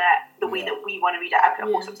nuance in it the way that we want to read it. I put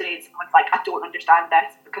a post up today and someone's like, I don't understand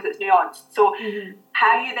this because it's nuanced. So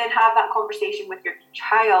how you then have that conversation with your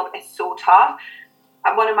child is so tough.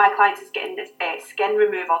 And one of my clients is getting this skin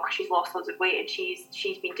removal because she's lost loads of weight, and she's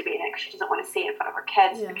been debating it because she doesn't want to say it in front of her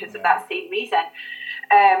kids because of that same reason.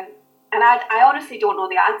 And I honestly don't know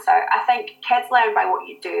the answer. I think kids learn by what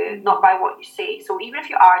you do, not by what you say. So even if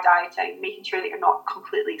you are dieting, making sure that you're not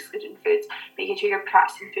completely excluding foods, making sure you're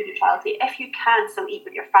practicing food neutrality. If you can still eat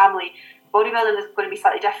with your family, bodybuilding is going to be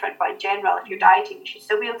slightly different, but in general, if you're dieting, you should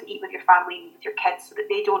still be able to eat with your family and with your kids, so that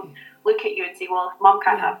they don't look at you and say, well, if mum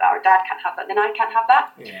can't have that or dad can't have that, then I can't have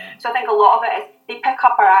that. So I think a lot of it is they pick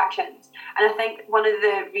up our actions. And I think one of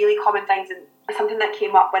the really common things, and something that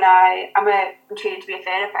came up when I'm trained to be a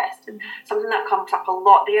therapist, and something that comes up a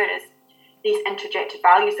lot there is these interjected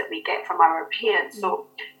values that we get from our parents. So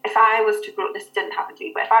if I was to grow, this didn't happen to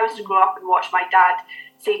me, but if I was to grow up and watch my dad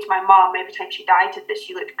say to my mum every time she dieted that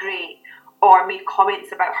she looked great, or made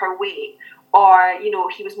comments about her weight, or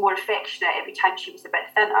he was more affectionate every time she was a bit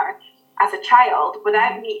thinner, as a child,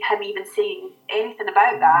 without him even saying anything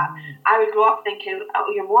about that, I would grow up thinking,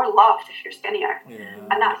 oh, you're more loved if you're skinnier. Yeah.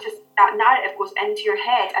 And that's just, that narrative goes into your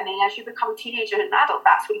head. And then as you become a teenager and an adult,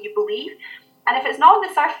 that's what you believe. And if it's not on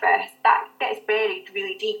the surface, that gets buried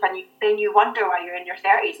really deep. And then you wonder why you're in your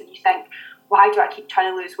 30s and you think, why do I keep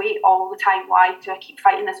trying to lose weight all the time? Why do I keep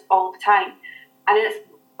fighting this all the time? And then it's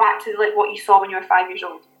back to like what you saw when you were 5 years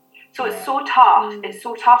old. So it's so tough. It's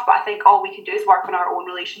so tough, but I think all we can do is work on our own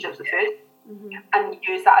relationships with food and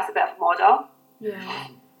use that as a bit of a model. Yeah.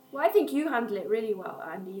 Well, I think you handle it really well,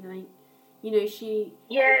 Andy. You know, she.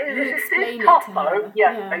 Yeah, you explain it's tough it to though. her.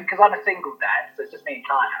 Yeah, because I'm a single dad, so it's just me and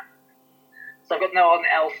Kaya. So I've got no one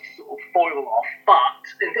else to sort of foil off. But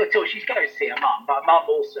until she goes to see her mum, but mum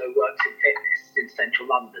also works in fitness in central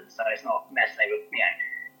London, so it's not necessarily,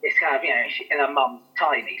 it's kind of, and her mum's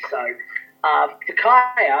tiny. So for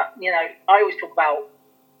Kaya, I always talk about,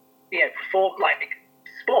 before, like,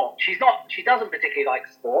 sport. She doesn't particularly like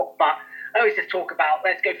sport, but I always just talk about,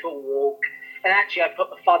 let's go for a walk. And actually, I put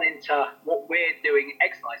the fun into what we're doing,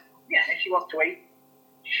 exercise. Yeah, if she wants to eat,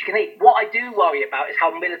 she can eat. What I do worry about is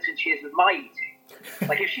how militant she is with my eating.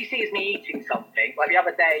 Like, if she sees me eating something, like the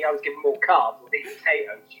other day I was giving more carbs, I was eating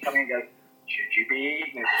potatoes, she comes in and goes, should you be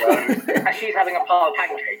eating this? And she's having a pile of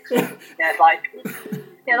pancakes. It's like,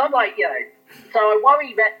 I'm like, so I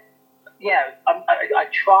worry that, I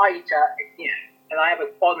try to, and I have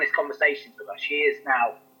honest conversations with her. She is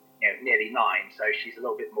now, nearly 9, so she's a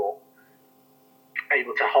little bit more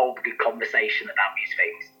able to hold a good conversation about these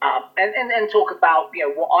things, and talk about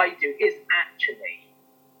what I do is actually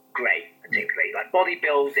great, particularly like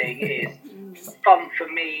bodybuilding is fun for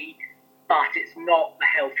me, but it's not the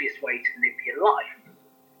healthiest way to live your life.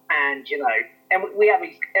 And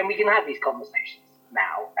and we can have these conversations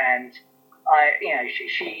now. And I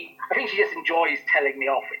think she just enjoys telling me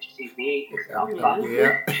off when she sees me eating stuff.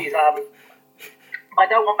 But she's I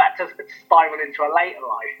don't want that to spiral into a later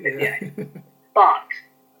life. But, but,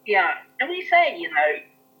 and we say,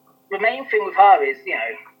 the main thing with her is,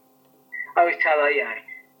 I always tell her,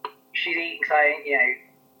 she's eating something,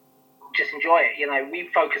 just enjoy it. We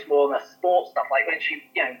focus more on the sports stuff. Like when she,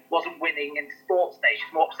 wasn't winning in sports day,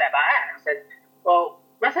 she's more upset about that. I said, well,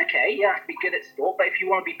 that's okay. You have to be good at sport, but if you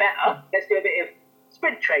want to be better, let's do a bit of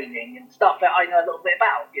sprint training and stuff that I know a little bit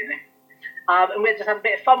about, and we'll just have a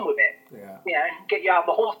bit of fun with it. Get you out of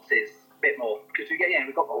the horses a bit more, because we've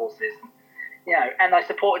got the horses. And I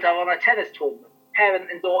supported her on a tennis tournament,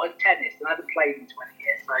 parent and daughter tennis, and I haven't played in 20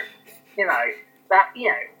 years. So,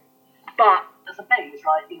 but as a thing, it's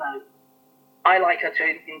like, I like her to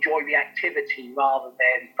enjoy the activity rather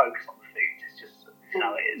than focus on the food. It's just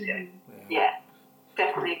how it is, Yeah,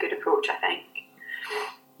 definitely a good approach, I think.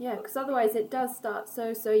 Yeah, because otherwise it does start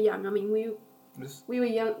so young. I mean, we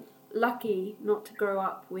were lucky not to grow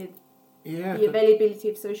up with the availability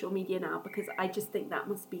of social media now, because I just think that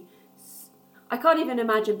must be. I can't even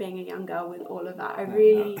imagine being a young girl with all of that. I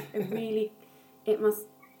really, it must.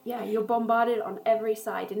 Yeah, you're bombarded on every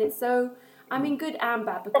side, and it's so. I mean, good and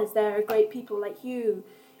bad, because there are great people like you,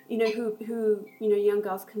 who young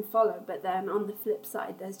girls can follow. But then on the flip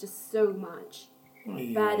side, there's just so much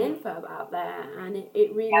bad info out there, and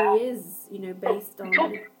it really is, based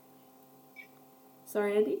on.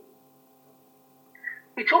 Sorry, Andy?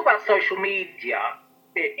 We talk about social media,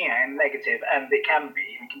 and negative, and it can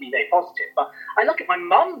be very positive. But I look at my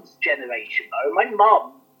mum's generation, though. My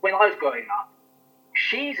mum, when I was growing up,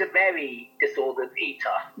 she's a very disordered eater,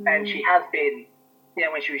 and she has been,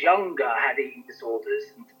 when she was younger, had eating disorders,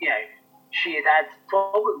 and, she had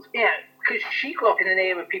problems, because she grew up in an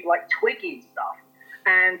era of people like Twiggy and stuff,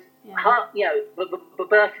 and her, the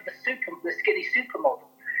birth of the skinny supermodel.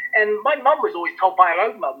 And my mum was always told by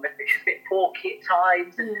her own mum that she's a bit porky at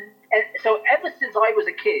times. And so ever since I was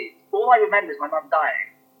a kid, all I remember is my mum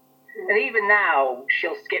dying. And even now,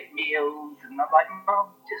 she'll skip meals, and I'm like, Mum,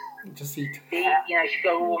 just eat. She'll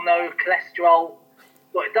go, oh no, cholesterol.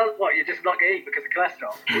 You're just not going to eat because of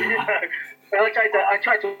cholesterol. Well, I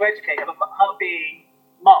try to educate her, but her being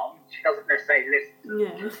mum, she doesn't necessarily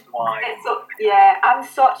listen to why. I'm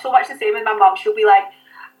so much the same with my mum. She'll be like,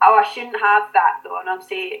 oh, I shouldn't have that though, and I'll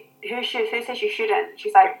say, who says you shouldn't?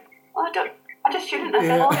 She's like, oh, I just shouldn't. I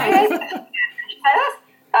said, oh, she said,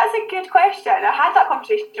 that's a good question. I had that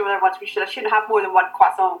conversation with her once. I shouldn't have more than one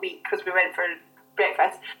croissant a week because we went for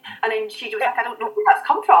breakfast, and then she was like, I don't know where that's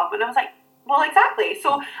come from, and I was like, well, exactly.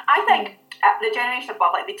 So I think the generation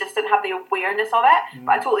above, like, they just didn't have the awareness of it.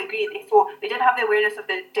 But I totally agree. They didn't have the awareness of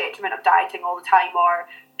the detriment of dieting all the time or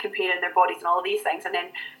comparing their bodies and all of these things, and then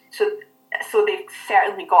so they've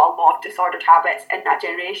certainly got a lot of disordered habits in that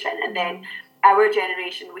generation. And then our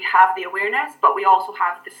generation, we have the awareness, but we also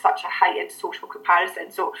have such a heightened social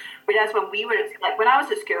comparison. So whereas when we were like when I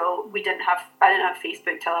was at school, I didn't have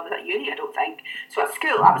Facebook till I was at uni, I don't think. So at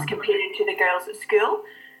school, I was comparing to the girls at school.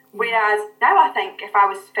 Whereas now I think if I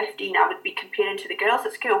was 15, I would be comparing to the girls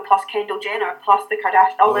at school plus Kendall Jenner plus the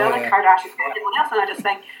Kardashians, all the other Kardashians, everyone else, and I just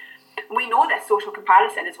think we know that social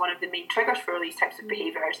comparison is one of the main triggers for these types of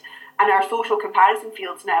behaviours, and our social comparison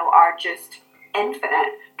fields now are just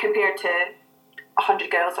infinite compared to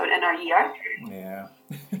 100 girls in our year. Yeah,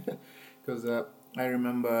 because I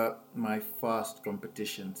remember my first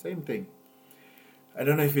competition, same thing. I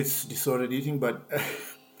don't know if it's disordered eating, but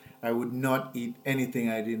I would not eat anything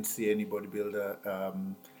I didn't see any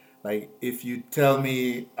bodybuilder. Like if you tell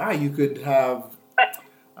me, you could have,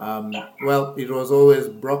 well, it was always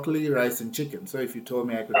broccoli, rice, and chicken. So if you told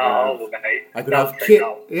me I could have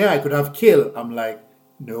kale, I could have kale. I'm like,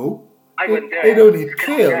 no, I wouldn't do it. They don't eat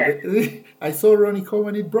kale. I saw Ronnie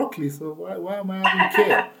Coleman eat broccoli, so why am I having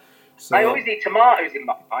kale? So, I always need tomatoes in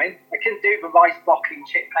mine. I couldn't do the rice, broccoli, and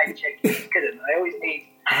plain chicken. Couldn't. I always need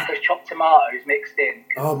those chopped tomatoes mixed in.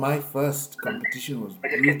 Oh, my first competition was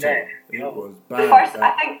brutal. It was bad.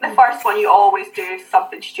 I think the first one you always do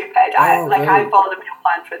something stupid. I followed a meal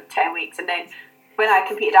plan for 10 weeks, and then when I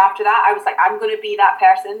competed after that, I was like, I'm going to be that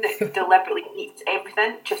person that deliberately eats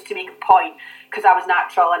everything just to make a point, because I was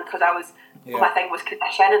natural and because my thing was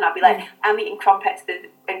condition, and I'd be like, I'm eating crumpets in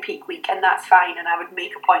peak week, and that's fine, and I would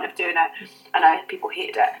make a point of doing it, and people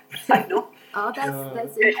hated it. It's like, no. Oh,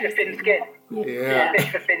 that's fish for thin skin. Yeah.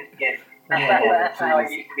 Fish for thin skin. That's how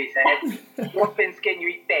it used to be said. One thin skin, you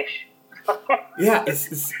eat fish. Yeah,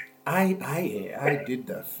 I did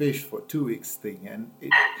the fish for 2 weeks thing,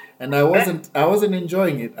 and I wasn't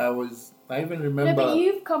enjoying it. I even remember. No, but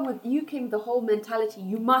you came with the whole mentality.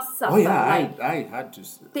 You must suffer. Oh yeah, I had to.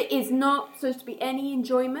 There is not supposed to be any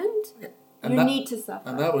enjoyment. You need to suffer.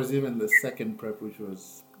 And that was even the second prep, which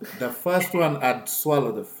was the first one. I'd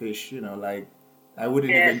swallow the fish, like I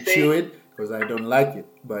wouldn't even chew it because I don't like it.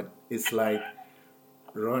 But it's like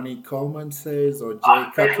Ronnie Coleman says or Jay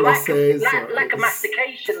Cutler says. Like a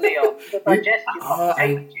mastication, Leon. The digestive.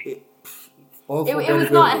 It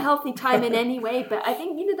was not a healthy time in any way, but I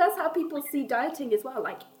think that's how people see dieting as well.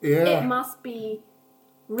 Like it must be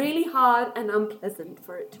really hard and unpleasant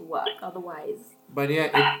for it to work otherwise. But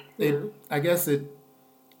I guess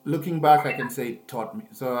looking back, I can say it taught me.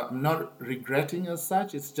 So I'm not regretting as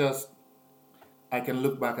such. It's just I can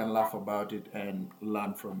look back and laugh about it and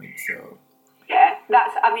learn from it. So yeah,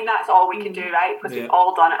 that's all we can do, right? Because we've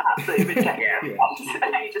all done it absolutely ridiculous. You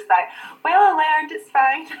just like, well, I learned, it's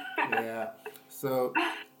fine. Yeah. So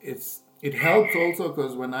it helps also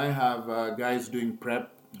because when I have guys doing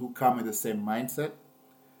prep who come with the same mindset,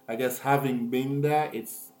 I guess having been there,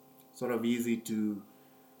 it's sort of easy to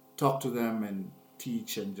talk to them and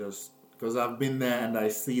teach, and just because I've been there and I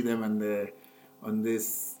see them and they're on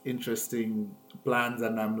this interesting plans,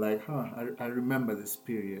 and I'm like, I remember this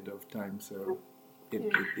period of time. So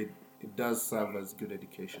it does serve as good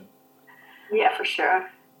education. Yeah, for sure.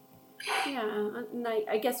 Yeah, and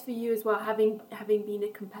I guess for you as well, having been a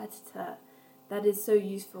competitor, that is so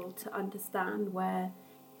useful to understand where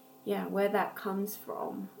that comes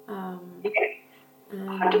from. 100%.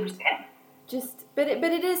 But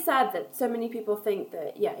it is sad that so many people think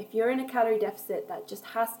that if you're in a calorie deficit, that just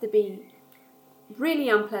has to be really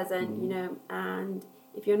unpleasant, and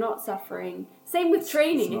if you're not suffering, same with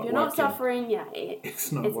training. If you're not suffering,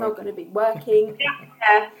 it's not going to be working.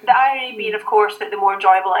 Yeah, the irony being, of course, that the more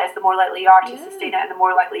enjoyable it is, the more likely you are to sustain it, and the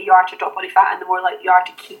more likely you are to drop body fat, and the more likely you are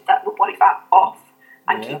to keep that body fat off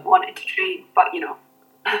and keep wanting to train. But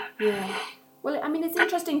Yeah. Well, I mean, it's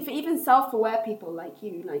interesting for even self-aware people like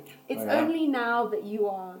you. Like, it's only now that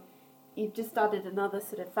you've just started another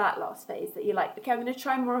sort of fat loss phase that you're like, okay, I'm going to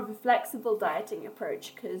try more of a flexible dieting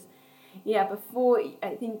approach, because before,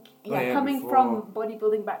 I think, coming from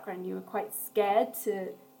bodybuilding background, you were quite scared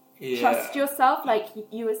to trust yourself. Like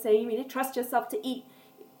you were saying, you trust yourself to eat.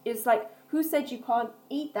 It's like, who said you can't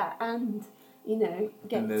eat that and,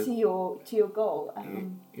 get to your goal?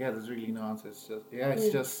 There's really no answer.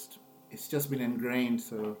 It's just been ingrained.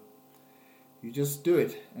 So you just do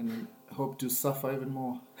it and hope to suffer even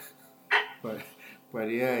more. but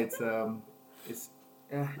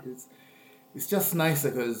it's just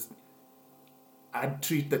nicer because I'd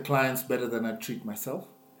treat the clients better than I'd treat myself.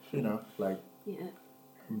 I'm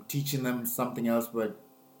teaching them something else, but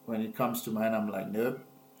when it comes to mine, I'm like, nope,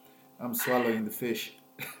 I'm swallowing the fish.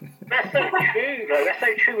 That's so true, though. That's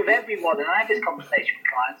so true with everyone. And I had this conversation with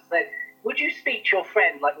clients. I said, would you speak to your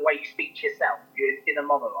friend like the way you speak to yourself in a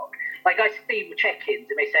monologue? Like I see the check-ins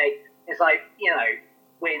and they say, it's like,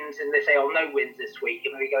 wins and they say, oh, no wins this week,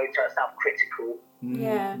 and we go into a self-critical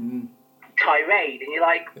tirade, and you're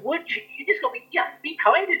like, would you just got to be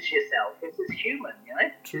kinder to yourself as human, you know?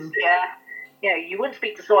 True. You wouldn't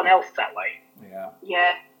speak to someone else that way.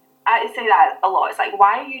 Yeah, I say that a lot. It's like,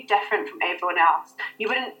 why are you different from everyone else? You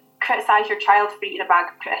wouldn't criticise your child for eating a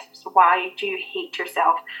bag of crisps. Why do you hate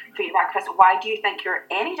yourself for eating a bag of crisps? Why do you think you're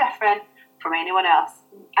any different from anyone else?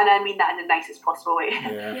 And I mean that in the nicest possible way.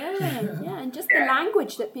 And just the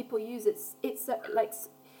language that people use, it's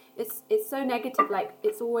so negative. Like,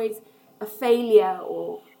 it's always a failure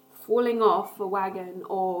or falling off a wagon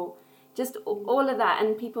or just all of that,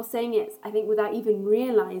 and people saying it, I think, without even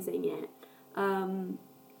realizing it.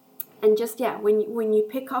 And just when you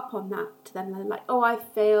pick up on that to them, they're like, oh, I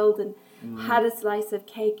failed and had a slice of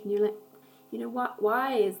cake, and you're like, you know what?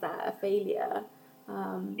 Why is that a failure?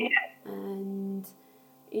 And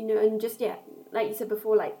you know, and just like you said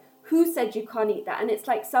before, like, who said you can't eat that? And it's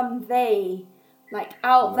like some they, like,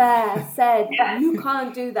 out there said you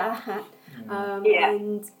can't do that.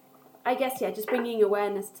 And I guess just bringing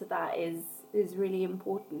awareness to that is really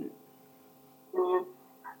important.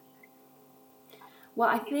 Well,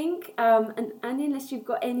 I think, and Annie, unless you've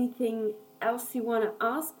got anything else you want to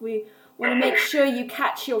ask, we want to make sure you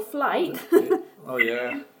catch your flight. I'll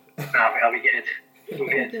be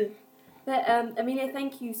good. But Emilia,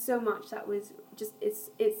 thank you so much. That was just it's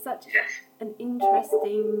such an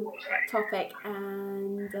interesting topic,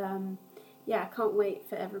 and I can't wait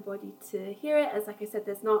for everybody to hear it. As like I said,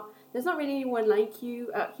 there's not really anyone like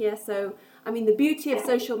you out here. So I mean, the beauty of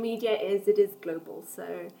social media is it is global.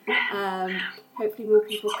 So hopefully more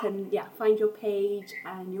people can find your page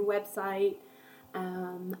and your website,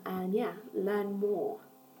 and learn more.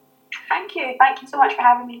 Thank you so much for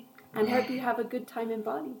having me. And hope you have a good time in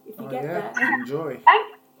Bali if you get there. Enjoy.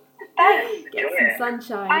 Thanks. Get some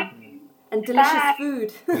sunshine and delicious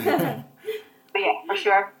food. For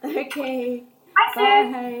sure. Okay.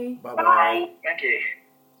 Bye. Bye. Thank you.